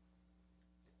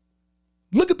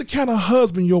 Look at the kind of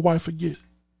husband your wife will get.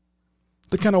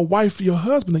 The kind of wife your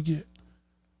husband will get.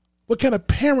 What kind of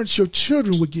parents your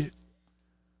children will get.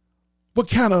 What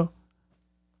kind of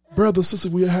brothers,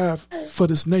 sisters we have for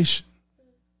this nation.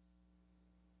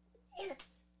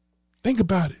 Think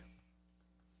about it.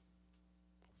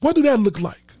 What do that look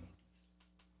like?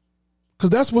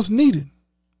 Because that's what's needed.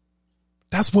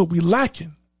 That's what we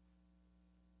lacking.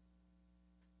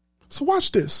 So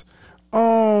watch this.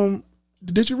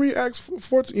 Did you read Acts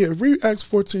 14? Yeah, read Acts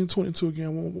 14:22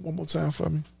 again one more time for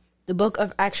me. The book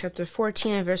of Acts chapter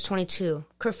 14 and verse 22.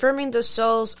 Confirming the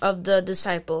souls of the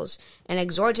disciples and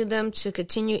exhorting them to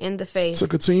continue in the faith. To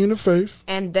continue in the faith.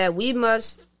 And that we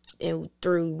must,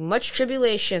 through much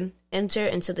tribulation, enter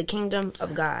into the kingdom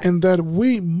of God. And that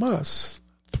we must,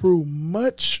 through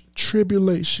much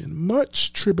tribulation,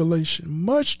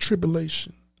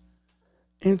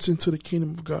 enter into the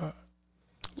kingdom of God.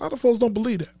 A lot of folks don't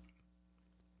believe that.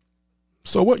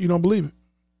 So what? You don't believe it?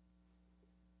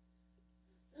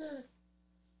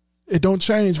 It don't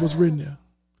change what's written there.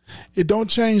 It don't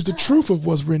change the truth of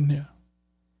what's written there.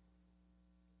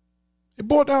 It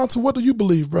boils down to, what do you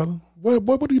believe, brother?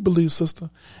 What do you believe, sister?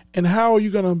 And how are you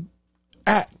going to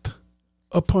act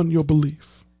upon your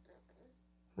belief?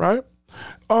 Right?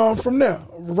 From there,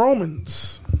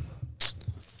 Romans.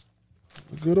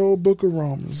 The good old book of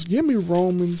Romans. Give me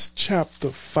Romans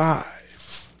chapter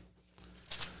 5.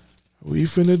 We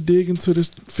finna dig into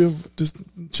this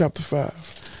chapter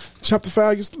 5. Chapter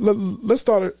 5, let's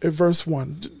start at verse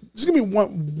 1. Just give me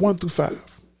 1 through 5.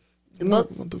 1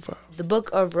 through 5. The book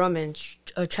of Romans,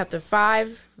 chapter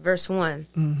 5, verse 1.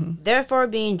 Mm-hmm. Therefore,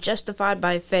 being justified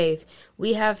by faith,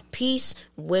 we have peace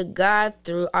with God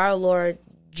through our Lord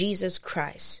Jesus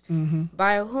Christ,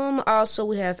 by whom also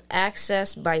we have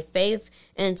access by faith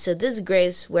into this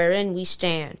grace wherein we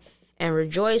stand, and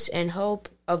rejoice in hope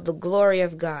of the glory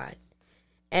of God.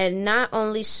 And not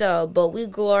only so, but we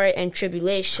glory in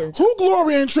tribulations. Who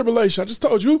glory in tribulation? I just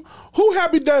told you. Who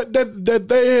happy that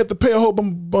they had to pay a whole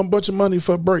bunch of money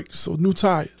for brakes or new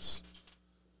tires?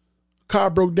 Car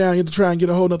broke down, you had to try and get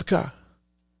a whole nother car.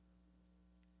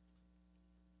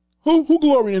 Who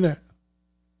glory in that?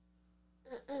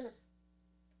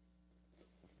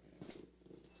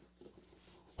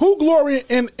 Who glory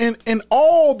in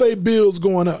all their bills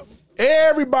going up?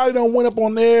 Everybody done went up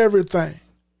on everything.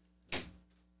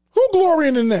 Who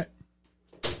glorying in that?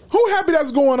 Who happy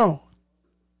that's going on?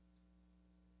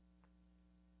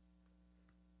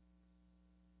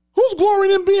 Who's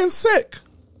glorying in being sick?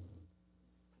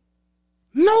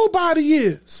 Nobody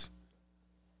is.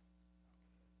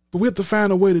 But we have to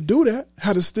find a way to do that.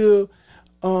 How to still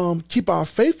keep our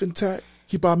faith intact,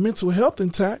 keep our mental health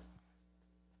intact.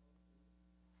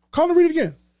 Call and read it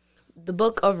again. The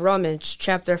book of Romans,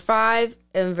 chapter 5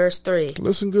 and verse 3.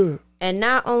 Listen good. And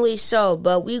not only so,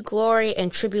 but we glory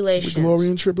in tribulations. We glory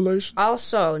in tribulation.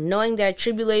 Also, knowing that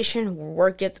tribulation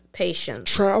worketh patience.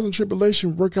 Trials and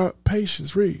tribulation work out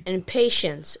patience. Read. And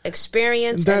patience,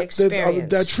 experience, and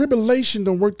experience. That tribulation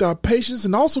done worked out patience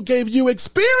and also gave you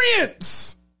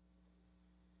experience.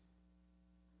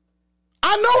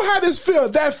 I know how this feel,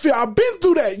 that feel. I've been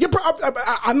through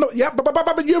that. I know. Yeah,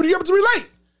 but you're able to relate.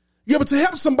 You're able to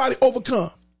help somebody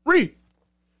overcome. Read.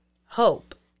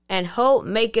 Hope. And hope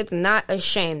maketh not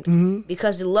ashamed,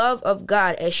 because the love of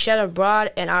God is shed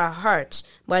abroad in our hearts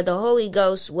by the Holy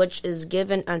Ghost, which is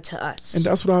given unto us. And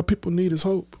that's what our people need, is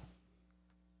hope.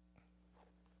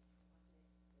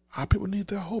 Our people need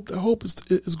that hope. That hope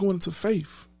is going into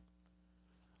faith.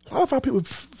 A lot of our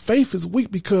people's faith is weak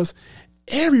because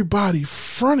everybody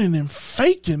fronting and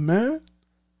faking, man.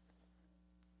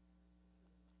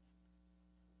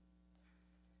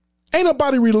 Ain't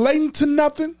nobody relating to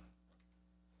nothing.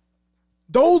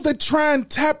 Those that try and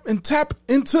tap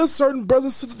into certain brothers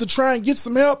and sisters to try and get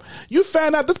some help, you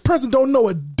find out this person don't know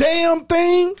a damn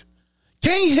thing,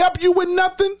 can't help you with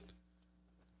nothing,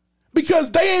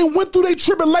 because they ain't went through their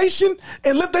tribulation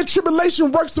and let their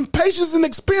tribulation work some patience and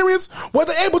experience where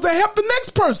they're able to help the next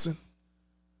person.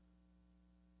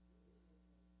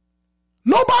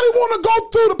 Nobody want to go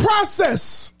through the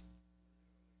process,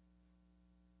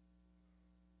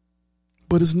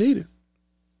 but it's needed.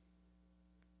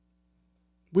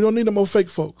 We don't need no more fake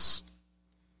folks.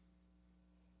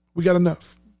 We got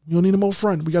enough. We don't need no more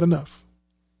front. We got enough.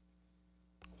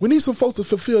 We need some folks to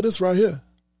fulfill this right here.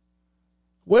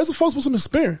 Where's the folks with some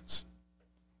experience?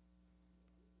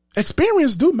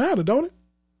 Experience do matter, don't it?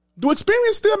 Do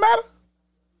experience still matter?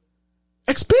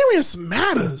 Experience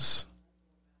matters.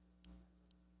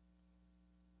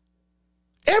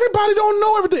 Everybody don't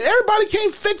know everything. Everybody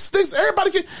can't fix things.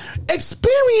 Everybody can.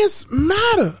 Experience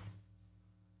matter.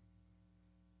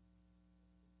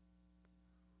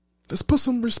 Let's put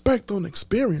some respect on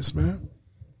experience, man.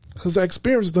 Because that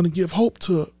experience is going to give hope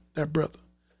to that brother.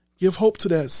 Give hope to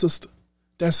that sister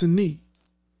that's in need.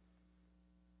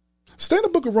 Stay in the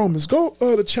book of Romans. Go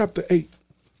to chapter 8.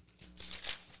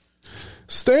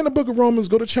 Stay in the book of Romans.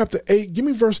 Go to chapter 8. Give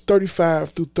me verse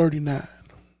 35 through 39.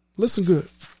 Listen good.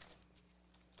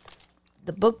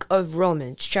 The book of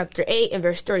Romans, chapter 8 and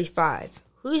verse 35.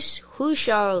 Who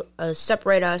shall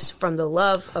separate us from the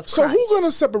love of Christ? So who's going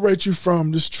to separate you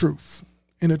from this truth?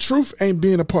 And the truth ain't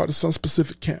being a part of some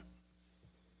specific camp.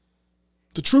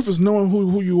 The truth is knowing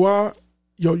who you are,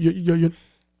 knowing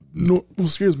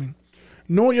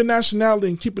your nationality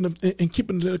and keeping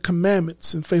the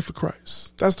commandments and faith of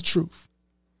Christ. That's the truth.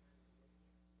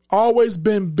 Always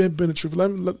been the truth.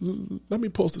 Let me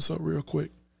post this up real quick.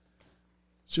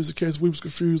 Just in case we was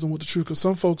confused on what the truth, because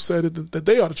some folks said that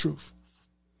they are the truth.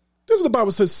 This is what the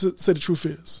Bible says the truth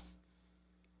is.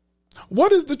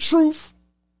 What is the truth?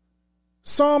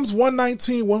 Psalms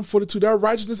 119, 142. Thy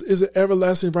righteousness is an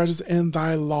everlasting righteousness, and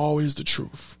thy law is the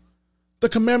truth. The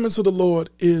commandments of the Lord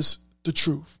is the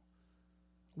truth.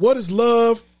 What is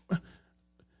love?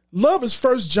 Love is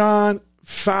 1 John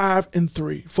 5 and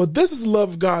 3. For this is the love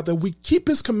of God, that we keep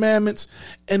his commandments,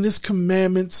 and his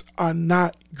commandments are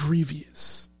not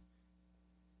grievous.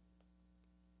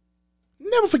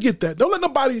 Never forget that. Don't let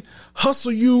nobody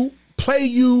hustle you, play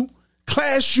you,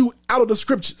 clash you out of the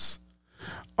scriptures.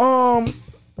 The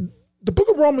book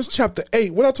of Romans chapter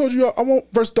 8. What I told you, I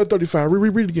want verse 35.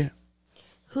 Read it again.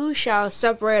 Who shall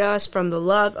separate us from the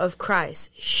love of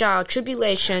Christ? Shall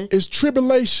tribulation... It's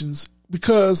tribulations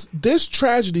because this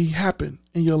tragedy happened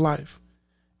in your life.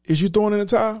 Is you throwing in the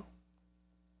towel?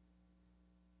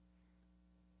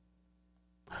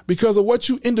 Because of what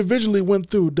you individually went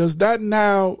through, does that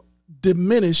now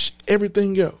diminish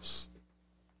everything else?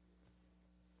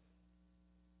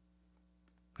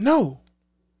 No.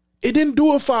 It didn't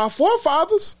do it for our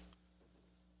forefathers.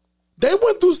 They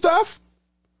went through stuff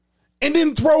and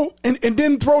didn't throw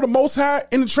the Most High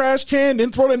in the trash can,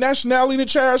 didn't throw the nationality in the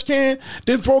trash can,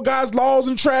 didn't throw God's laws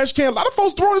in the trash can. A lot of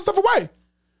folks throwing this stuff away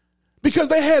because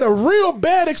they had a real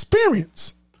bad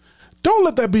experience. Don't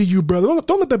let that be you, brother.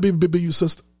 Don't let that be you,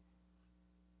 sister.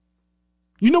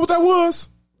 You know what that was?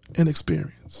 An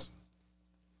experience.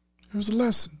 It was a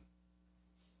lesson.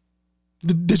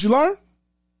 Did you learn?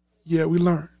 Yeah, we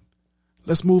learned.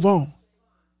 Let's move on.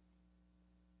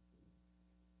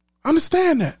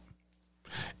 Understand that.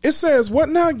 It says, what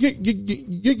now? Give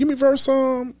me verse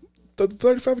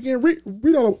 35 again.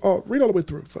 Read all the way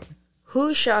through for me.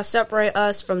 Who shall separate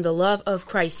us from the love of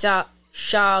Christ?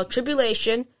 Shall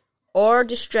tribulation, or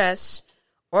distress,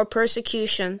 or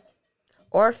persecution,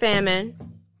 or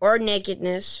famine, or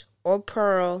nakedness, or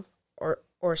peril,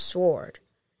 or sword?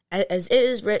 As it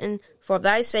is written, for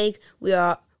thy sake we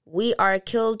are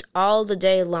killed all the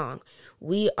day long.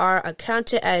 We are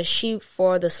accounted as sheep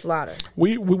for the slaughter.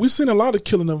 We seen a lot of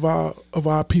killing of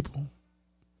our people.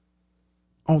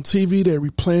 On TV, they're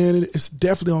replaying it. It's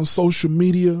definitely on social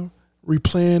media,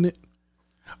 replaying it.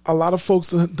 A lot of folks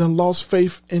done lost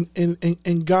faith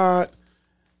in God,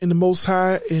 in the Most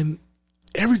High, and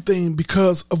everything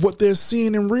because of what they're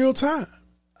seeing in real time.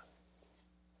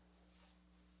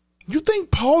 You think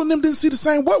Paul and them didn't see the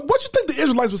same? What you think the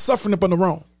Israelites were suffering up on the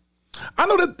Rome? I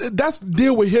know that's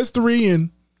deal with history,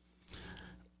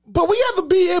 but we have to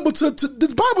be able to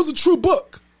this Bible's a true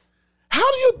book. How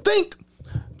do you think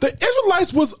the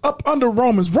Israelites was up under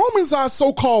Romans? Romans are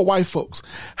so-called white folks.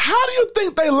 How do you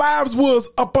think their lives was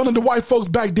up under the white folks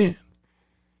back then?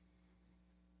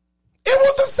 It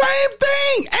was the same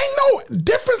thing. Ain't no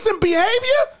difference in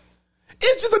behavior.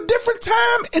 It's just a different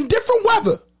time and different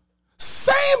weather.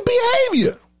 Same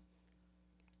behavior.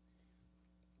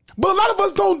 But a lot of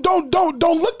us don't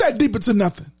look that deep into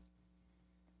nothing.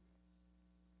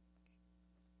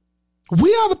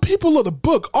 We are the people of the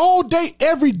book all day,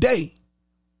 every day.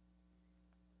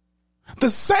 The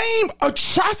same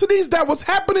atrocities that was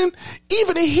happening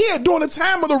even here during the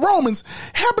time of the Romans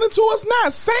happening to us now.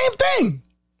 Same thing.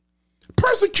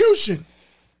 Persecution,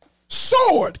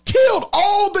 sword, killed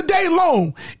all the day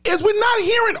long. Is we not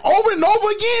hearing over and over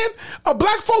again of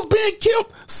black folks being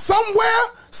killed somewhere,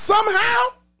 somehow?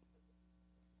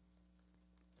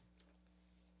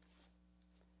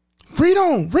 Read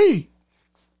on, read.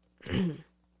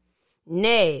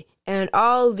 Nay, and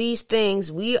all these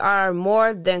things we are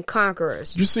more than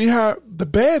conquerors. You see how the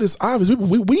bad is obvious.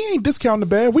 We ain't discounting the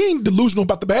bad. We ain't delusional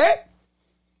about the bad.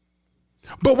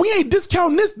 But we ain't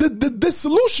discounting this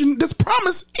solution, this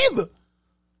promise either.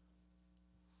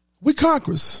 We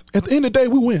conquerors. At the end of the day,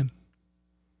 we win.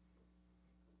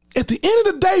 At the end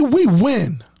of the day, we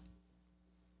win.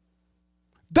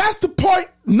 That's the part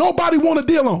nobody want to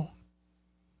deal on.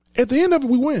 At the end of it,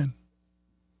 we win.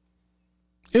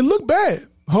 It looked bad.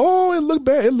 Oh, it looked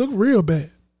bad. It looked real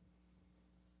bad.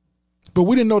 But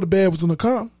we didn't know the bad was going to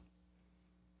come.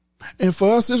 And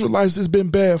for us Israelites, it's been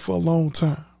bad for a long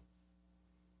time.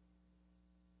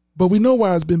 But we know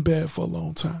why it's been bad for a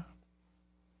long time.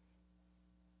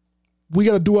 We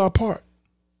got to do our part.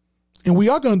 And we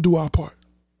are going to do our part.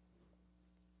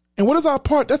 And what is our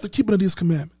part? That's the keeping of these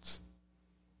commandments.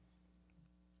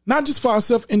 Not just for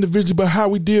ourselves individually, but how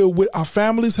we deal with our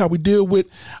families, how we deal with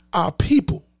our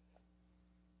people.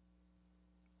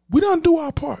 We don't do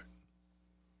our part.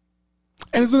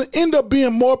 And it's going to end up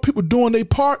being more people doing their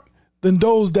part than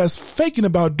those that's faking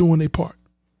about doing their part.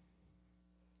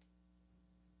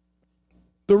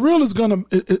 The real is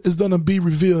gonna be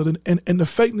revealed, and the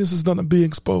fakeness is gonna be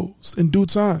exposed in due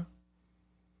time.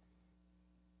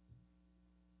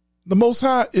 The Most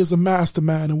High is a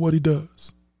mastermind in what he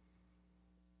does.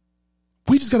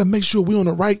 We just gotta make sure we're on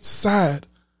the right side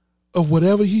of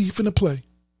whatever he finna play.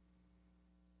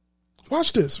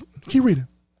 Watch this. Keep reading.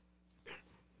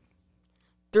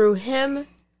 Through him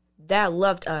that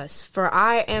loved us, for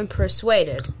I am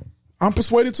persuaded. I'm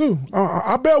persuaded too.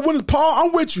 I bear witness, Paul.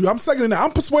 I'm with you. I'm seconding that. I'm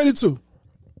persuaded too.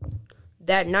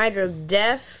 That neither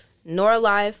death, nor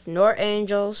life, nor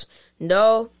angels,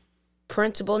 no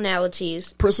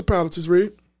principalities,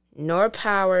 read. Nor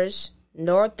powers,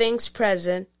 nor things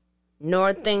present,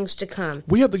 nor things to come.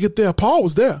 We have to get there. Paul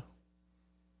was there.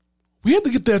 We have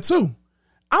to get there too.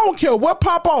 I don't care what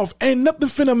pop off. Ain't nothing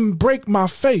finna break my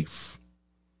faith.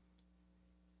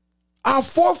 Our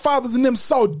forefathers and them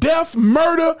saw death,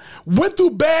 murder, went through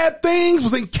bad things,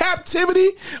 was in captivity,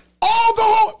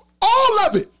 all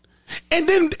of it. And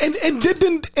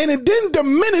it didn't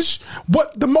diminish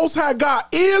what the Most High God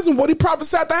is and what he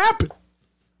prophesied to happen.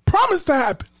 Promised to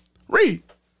happen. Read.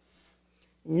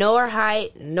 Nor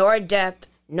height, nor depth,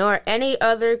 nor any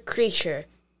other creature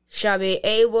shall be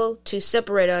able to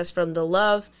separate us from the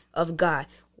love of God,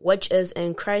 which is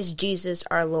in Christ Jesus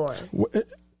our Lord.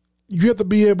 You have to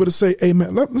be able to say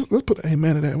amen. Let's put an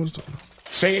amen to that.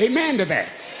 Say amen to that.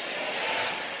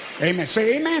 Amen.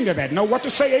 Say amen to that. Know what to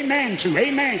say amen to.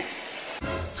 Amen.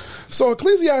 So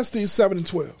Ecclesiastes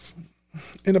 7:12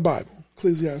 in the Bible.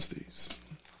 Ecclesiastes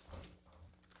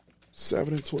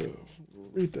 7:12.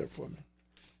 Read that for me.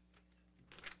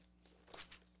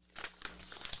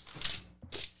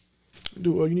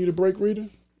 You need a break reading?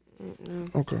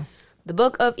 Mm-mm. Okay. The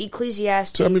book of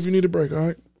Ecclesiastes. Tell me if you need a break, all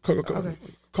right? Okay.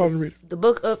 Call and read it. The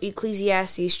book of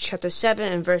Ecclesiastes, chapter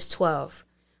 7 and verse 12.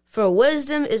 For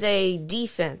wisdom is a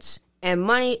defense, and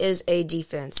money is a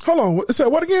defense. Hold on. It said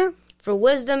what again? For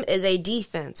wisdom is a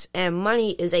defense, and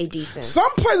money is a defense.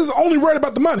 Some places are only worried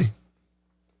about the money.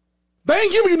 They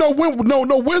ain't giving you no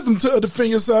wisdom to defend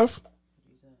yourself.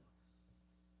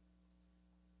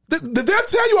 They'll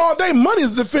tell you all day money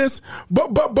is defense,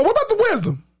 but what about the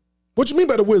wisdom? What you mean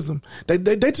by the wisdom?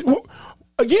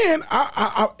 Again,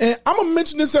 and I'm gonna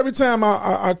mention this every time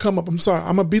I come up. I'm sorry.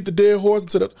 I'm gonna beat the dead horse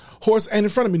until the horse ain't in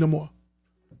front of me no more.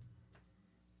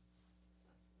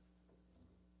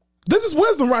 This is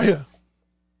wisdom right here.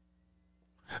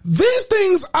 These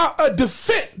things are a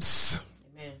defense.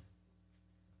 Amen.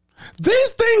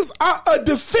 These things are a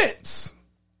defense.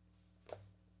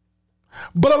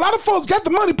 But a lot of folks got the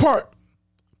money part.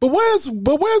 But where's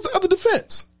the other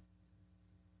defense?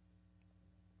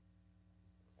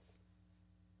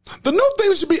 The new thing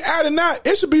that should be added now,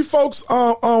 it should be folks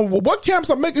what camps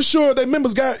are making sure their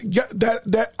members got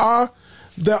that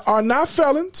are not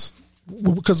felons,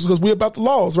 because we're about the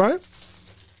laws, right?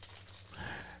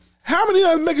 How many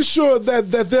are making sure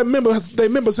that their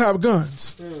members have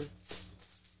guns?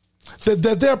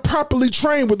 That they're properly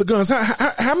trained with the guns?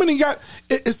 How many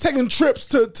is taking trips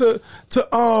to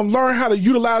learn how to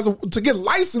utilize, to get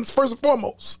licensed first and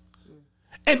foremost,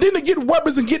 and then to get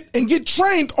weapons and get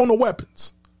trained on the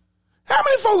weapons? How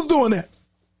many folks doing that?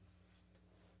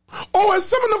 Or is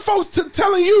some of the folks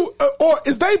telling you, or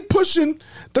is they pushing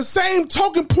the same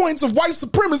talking points of white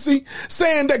supremacy,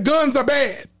 saying that guns are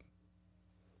bad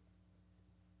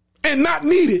and not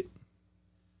needed?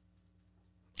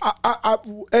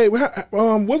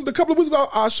 Was it a couple of weeks ago?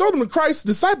 I showed them the Christ's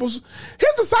disciples.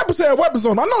 His disciples had weapons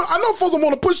on. I know folks don't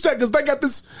want to push that because they got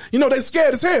this, they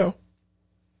scared as hell.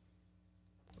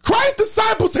 Christ's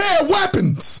disciples had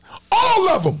weapons. All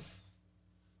of them.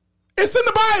 It's in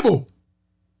the Bible.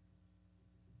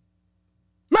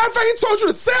 Matter of fact, he told you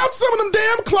to sell some of them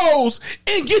damn clothes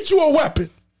and get you a weapon.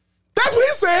 That's what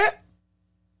he said.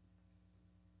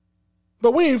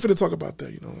 But we ain't finna talk about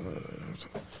that,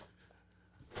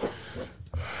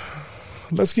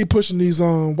 Let's keep pushing these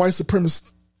white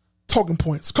supremacist talking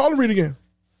points. Call and read again.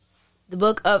 The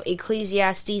book of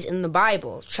Ecclesiastes in the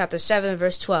Bible, chapter 7,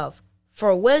 verse 12.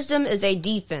 For wisdom is a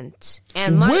defense,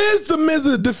 and wisdom is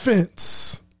a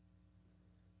defense.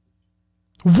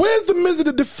 Wisdom is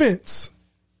a defense.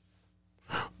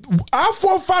 Our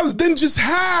forefathers didn't just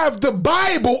have the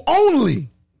Bible only.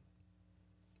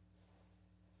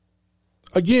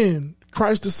 Again,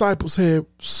 Christ's disciples had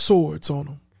swords on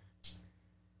them.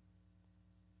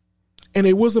 And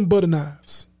they wasn't butter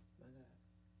knives.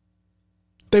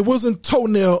 They wasn't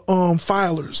toenail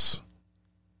filers.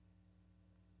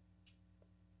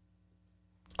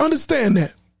 Understand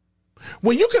that.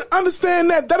 When you can understand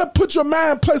that, that'll put your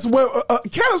mind in place where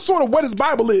kind of sort of what his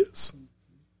Bible is.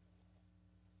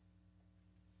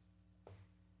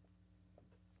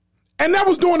 And that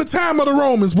was during the time of the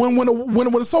Romans when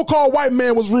a so-called white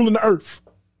man was ruling the earth.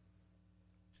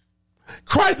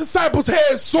 Christ's disciples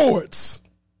had swords.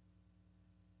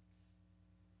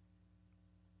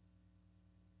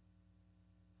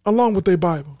 Along with their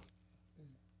Bible.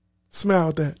 Smile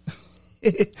at that.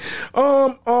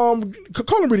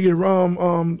 Call and read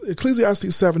again.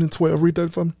 Ecclesiastes 7 and 12. Read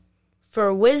that for me.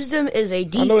 For wisdom is a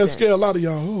defense. I know that scared a lot of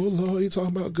y'all. Oh, Lord, he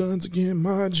talking about guns again.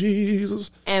 My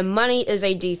Jesus. And money is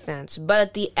a defense.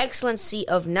 But the excellency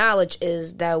of knowledge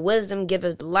is that wisdom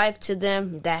giveth life to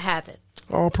them that have it.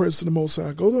 All praise to the Most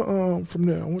High. Go to, from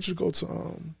there, I want you to go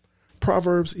to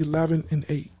Proverbs 11 and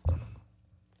 8.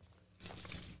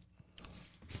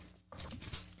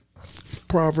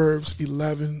 Proverbs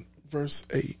 11, verse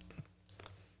 8.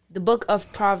 The book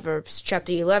of Proverbs,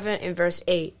 chapter 11 and verse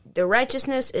 8. The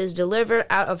righteousness is delivered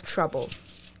out of trouble,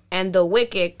 and the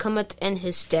wicked cometh in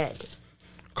his stead.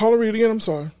 Call and read again, I'm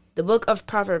sorry. The book of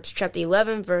Proverbs, chapter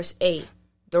 11, verse 8.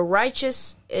 The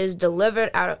righteous is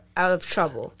delivered out of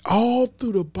trouble. All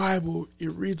through the Bible,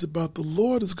 it reads about the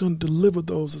Lord is going to deliver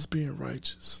those as being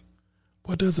righteous.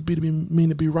 What does it mean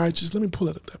to be righteous? Let me pull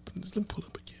it up. Let me pull it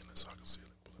up again so I can see it.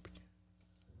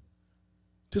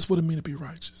 This is what it means to be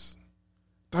righteous.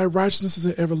 Thy righteousness is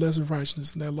an everlasting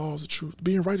righteousness, and thy laws are truth.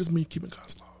 Being righteous means keeping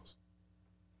God's laws.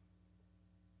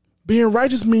 Being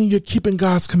righteous means you're keeping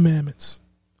God's commandments.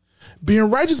 Being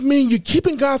righteous means you're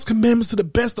keeping God's commandments to the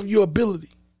best of your ability.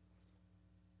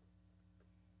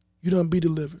 You done be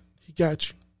delivered. He got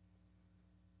you.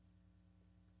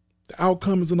 The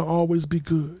outcome is going to always be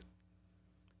good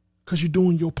because you're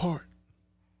doing your part.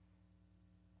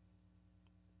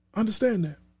 Understand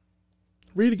that.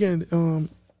 Read again,